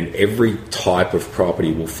 And every type of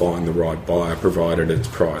property will find the right buyer, provided it's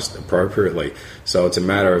priced appropriately. So it's a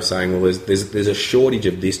matter of saying, well, there's a shortage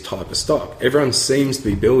of this type of stock. Everyone seems to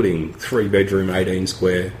be building 3-bedroom,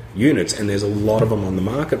 18-square units, and there's a lot of them on the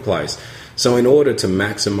marketplace. So in order to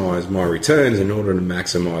maximise my returns, in order to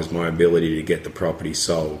maximise my ability to get the property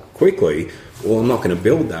sold quickly, well, I'm not going to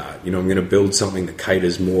build that. I'm going to build something that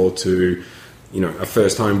caters more to a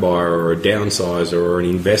first home buyer, or a downsizer, or an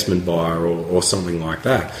investment buyer, or something like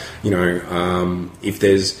that.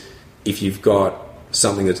 If you've got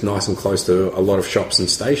something that's nice and close to a lot of shops and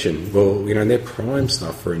station, well, they're prime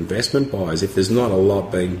stuff for investment buyers. If there's not a lot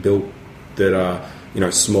being built that are,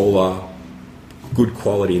 smaller, good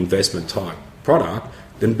quality investment type product,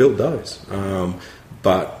 then build those.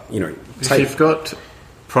 If you've got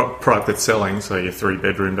product that's selling, so your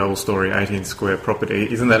 3-bedroom, double-story, 18-square property,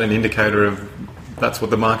 isn't that an indicator of that's what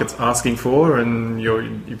the market's asking for, and you're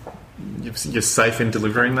safe in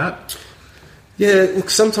delivering that? Yeah, look,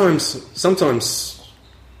 sometimes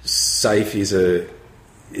safe is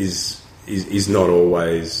not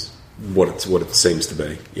always what it seems to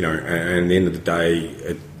be. And at the end of the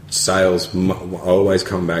day, sales, I always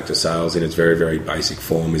come back to sales in its very, very basic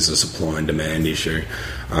form, is a supply and demand issue.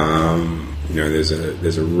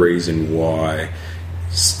 There's a reason why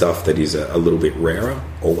stuff that is a little bit rarer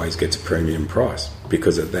always gets a premium price,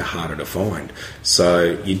 because they're harder to find.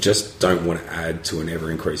 So you just don't want to add to an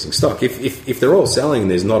ever-increasing stock. If they're all selling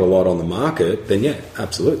and there's not a lot on the market, then yeah,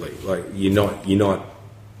 absolutely. Like, you're not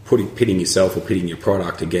pitting yourself or pitting your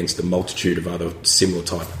product against a multitude of other similar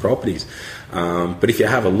type of properties. But if you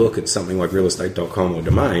have a look at something like realestate.com or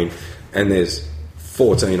Domain, and there's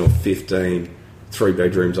 14 or 15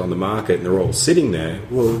 3-bedrooms on the market and they're all sitting there,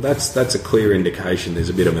 well, that's a clear indication there's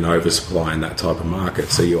a bit of an oversupply in that type of market.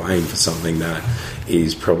 So you aim for something that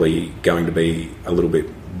is probably going to be a little bit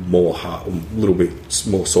more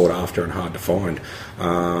sought after and hard to find.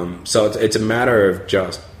 So it's a matter of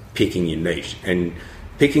just picking your niche and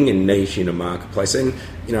picking a niche in a marketplace. And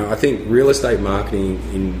I think real estate marketing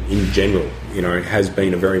in general has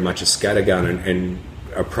been very much a scattergun and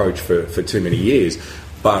approach for too many years.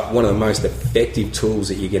 But one of the most effective tools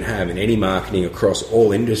that you can have in any marketing across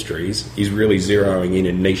all industries is really zeroing in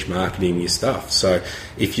and niche marketing your stuff. So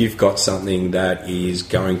if you've got something that is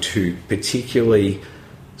going to particularly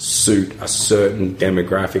suit a certain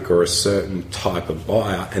demographic or a certain type of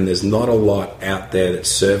buyer, and there's not a lot out there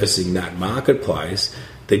that's servicing that marketplace,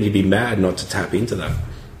 then you'd be mad not to tap into that.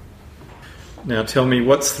 Now tell me,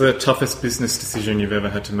 what's the toughest business decision you've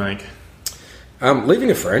ever had to make? Leaving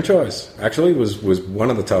a franchise actually was one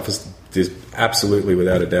of the toughest, absolutely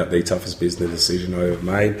without a doubt the toughest business decision I ever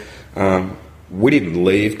made. We didn't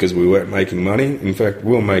leave because we weren't making money. In fact,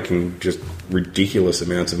 we were making just ridiculous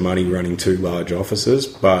amounts of money running 2 large offices,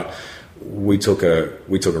 but we took a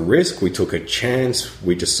risk, we took a chance.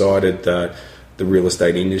 We decided that the real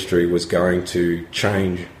estate industry was going to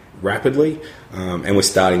change rapidly, and we're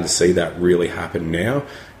starting to see that really happen now.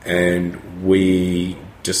 And we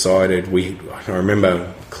decided, I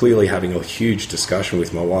remember clearly having a huge discussion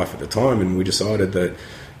with my wife at the time, and we decided that,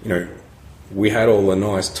 we had all the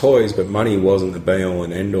nice toys, but money wasn't the be-all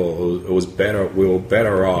and end-all. It was better. We were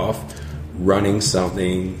better off running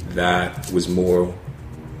something that was more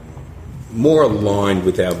aligned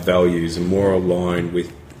with our values and more aligned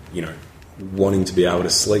with, wanting to be able to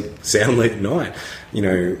sleep soundly at night.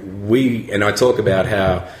 And I talk about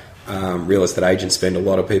how real estate agents spend a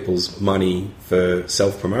lot of people's money for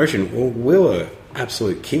self-promotion. Well, we were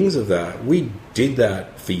absolute kings of that. We did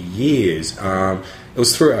that for years. It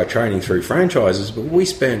was through our training through franchises, but we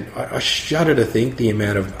spent, I shudder to think the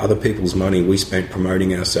amount of other people's money we spent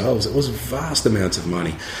promoting ourselves. It was vast amounts of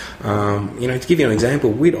money. To give you an example,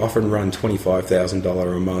 we'd often run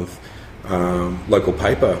 $25,000 a month local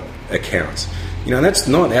paper accounts. You know, that's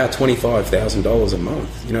not our $25,000 a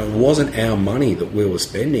month. You know, it wasn't our money that we were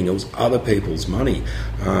spending. It was other people's money.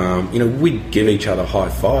 You know, we'd give each other high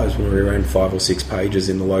fives when we ran 5 or 6 pages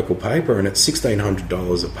in the local paper, and it's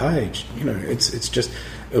 $1,600 a page. You know, it's just,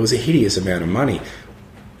 it was a hideous amount of money.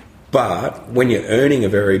 But when you're earning a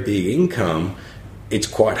very big income, it's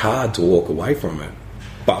quite hard to walk away from it.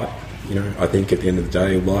 But, you know, I think at the end of the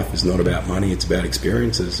day, life is not about money, it's about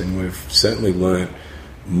experiences. And we've certainly learnt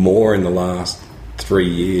more in the last 3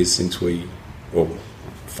 years since we, or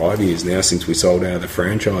 5 years now since we sold out of the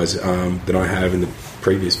franchise, than I have in the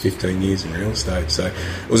previous 15 years in real estate. So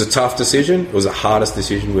it was a tough decision. It was the hardest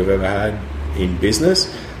decision we've ever had in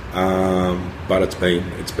business, but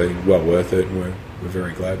it's been well worth it, and we're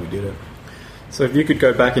very glad we did it. So if you could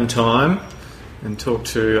go back in time and talk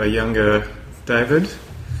to a younger David,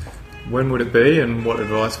 when would it be, and what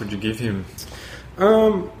advice would you give him?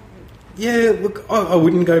 Yeah, look, I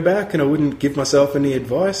wouldn't go back, and I wouldn't give myself any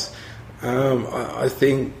advice. I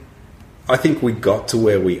think we got to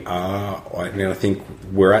where we are, and I think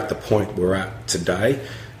we're at the point we're at today,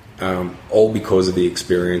 all because of the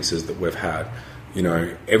experiences that we've had. You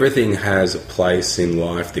know, everything has a place in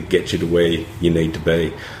life that gets you to where you need to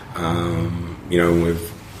be. You know,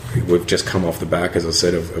 we've just come off the back, as I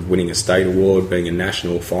said, of winning a state award, being a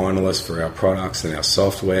national finalist for our products and our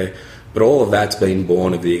software. But all of that's been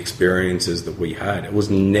born of the experiences that we had. It was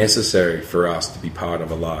necessary for us to be part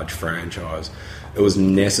of a large franchise. It was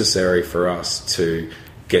necessary for us to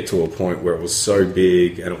get to a point where it was so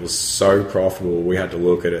big and it was so profitable, we had to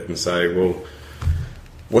look at it and say, well,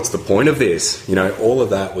 what's the point of this? You know, all of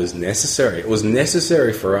that was necessary. It was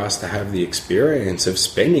necessary for us to have the experience of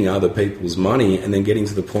spending other people's money and then getting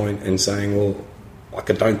to the point and saying, well, like,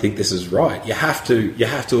 I don't think this is right. You have to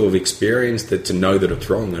have experienced it to know that it's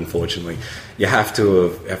wrong, unfortunately. You have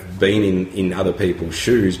to have been in other people's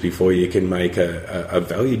shoes before you can make a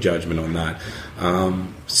value judgment on that.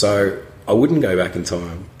 So I wouldn't go back in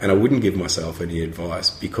time, and I wouldn't give myself any advice,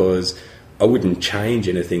 because I wouldn't change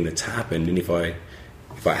anything that's happened. And if I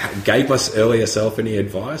gave my earlier self any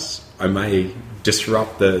advice, I may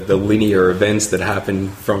disrupt the linear events that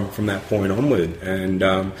happen from that point onward. And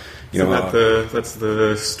that's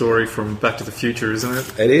the story from Back to the Future, isn't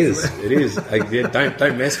it? It is.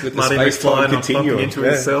 Don't mess with the space-time continuum. Into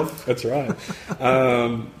himself. That's right.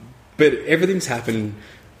 But everything's happened,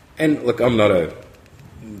 and look, I'm not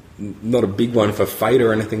a big one for fate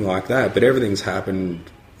or anything like that, but everything's happened.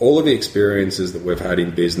 All of the experiences that we've had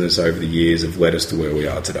in business over the years have led us to where we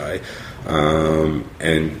are today.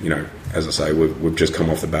 And, you know, as I say, we've just come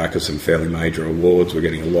off the back of some fairly major awards. We're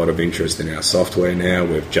getting a lot of interest in our software now.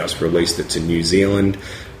 We've just released it to New Zealand.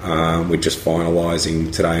 We're just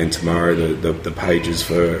finalising today and tomorrow the pages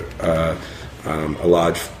for a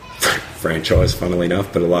large franchise, funnily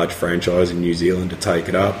enough, but a large franchise in New Zealand to take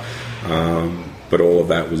it up. But all of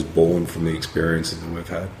that was born from the experiences that we've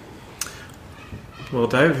had. Well,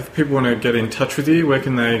 Dave, if people want to get in touch with you, where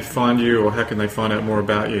can they find you, or how can they find out more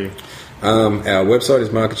about you? Our website is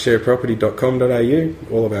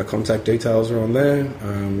marketshareproperty.com.au. All of our contact details are on there.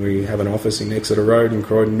 We have an office in Exeter Road in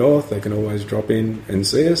Croydon North. They can always drop in and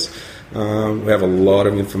see us. We have a lot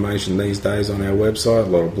of information these days on our website, a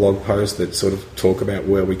lot of blog posts that sort of talk about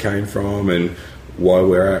where we came from and why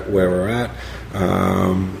we're at where we're at.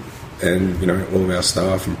 And, you know, all of our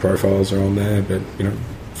staff and profiles are on there, but, you know,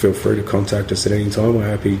 feel free to contact us at any time. We're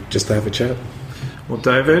happy just to have a chat. Well,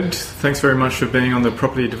 David, thanks very much for being on the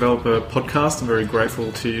Property Developer Podcast. I'm very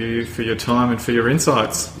grateful to you for your time and for your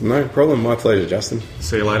insights. No problem. My pleasure, Justin.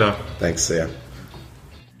 See you later. Thanks. See ya.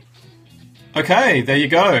 Okay, there you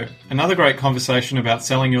go. Another great conversation about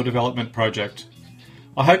selling your development project.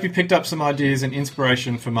 I hope you picked up some ideas and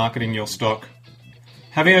inspiration for marketing your stock.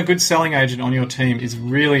 Having a good selling agent on your team is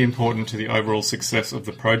really important to the overall success of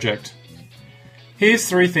the project. Here's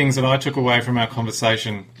 3 things that I took away from our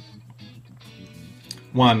conversation.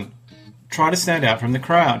 1. Try to stand out from the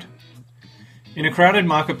crowd. In a crowded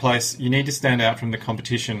marketplace, you need to stand out from the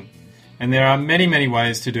competition, and there are many, many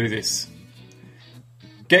ways to do this.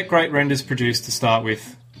 Get great renders produced to start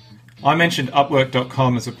with. I mentioned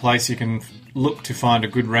Upwork.com as a place you can look to find a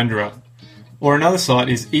good renderer, or another site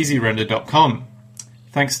is EasyRender.com.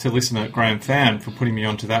 Thanks to listener Graham Fan for putting me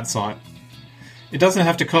onto that site. It doesn't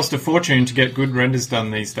have to cost a fortune to get good renders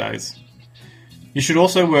done these days. You should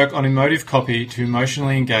also work on emotive copy to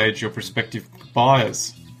emotionally engage your prospective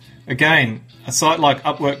buyers. Again, a site like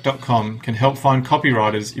Upwork.com can help find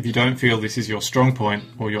copywriters if you don't feel this is your strong point,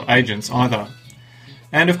 or your agents either.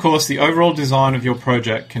 And of course, the overall design of your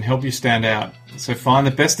project can help you stand out, so find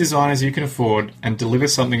the best designers you can afford and deliver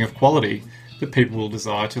something of quality that people will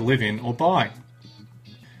desire to live in or buy.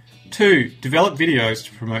 2. Develop videos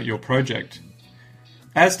to promote your project.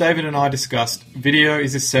 As David and I discussed, video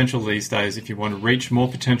is essential these days if you want to reach more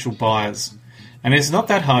potential buyers, and it's not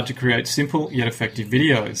that hard to create simple yet effective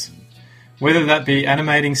videos. Whether that be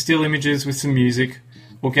animating still images with some music,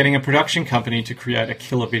 or getting a production company to create a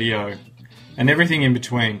killer video, and everything in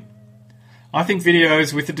between. I think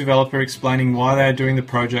videos with a developer explaining why they are doing the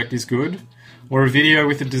project is good, or a video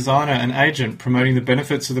with a designer and agent promoting the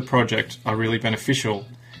benefits of the project are really beneficial,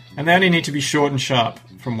 and they only need to be short and sharp,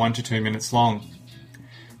 from 1 to 2 minutes long.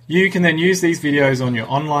 You can then use these videos on your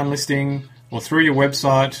online listing, or through your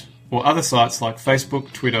website, or other sites like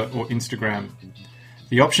Facebook, Twitter, or Instagram.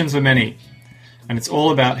 The options are many, and it's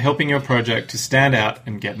all about helping your project to stand out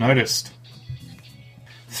and get noticed.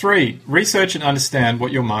 3. Research and understand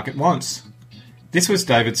what your market wants. This was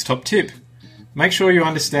David's top tip. Make sure you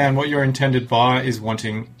understand what your intended buyer is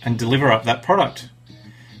wanting and deliver up that product.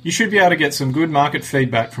 You should be able to get some good market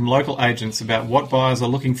feedback from local agents about what buyers are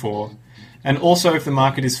looking for, and also if the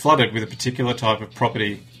market is flooded with a particular type of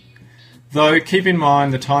property. Though keep in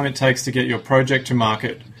mind the time it takes to get your project to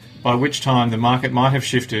market, by which time the market might have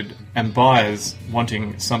shifted and buyers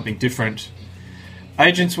wanting something different.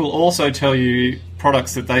 Agents will also tell you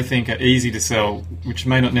products that they think are easy to sell, which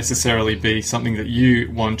may not necessarily be something that you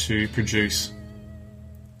want to produce.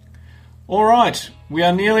 Alright, we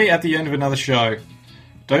are nearly at the end of another show.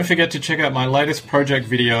 Don't forget to check out my latest project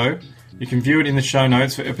video. You can view it in the show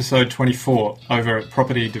notes for episode 24 over at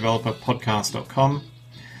propertydeveloperpodcast.com.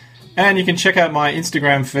 And you can check out my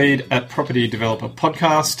Instagram feed at Property Developer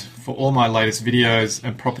Podcast for all my latest videos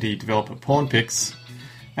and property developer porn pics.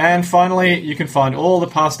 And finally, you can find all the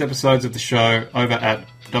past episodes of the show over at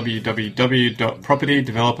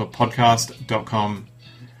www.propertydeveloperpodcast.com.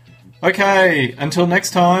 Okay, until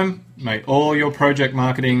next time, may all your project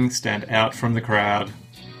marketing stand out from the crowd.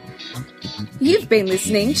 You've been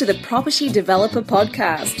listening to the Property Developer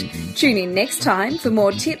Podcast. Tune in next time for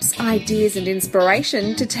more tips, ideas and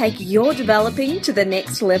inspiration to take your developing to the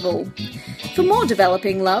next level. For more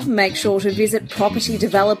developing love, make sure to visit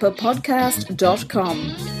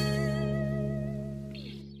propertydeveloperpodcast.com.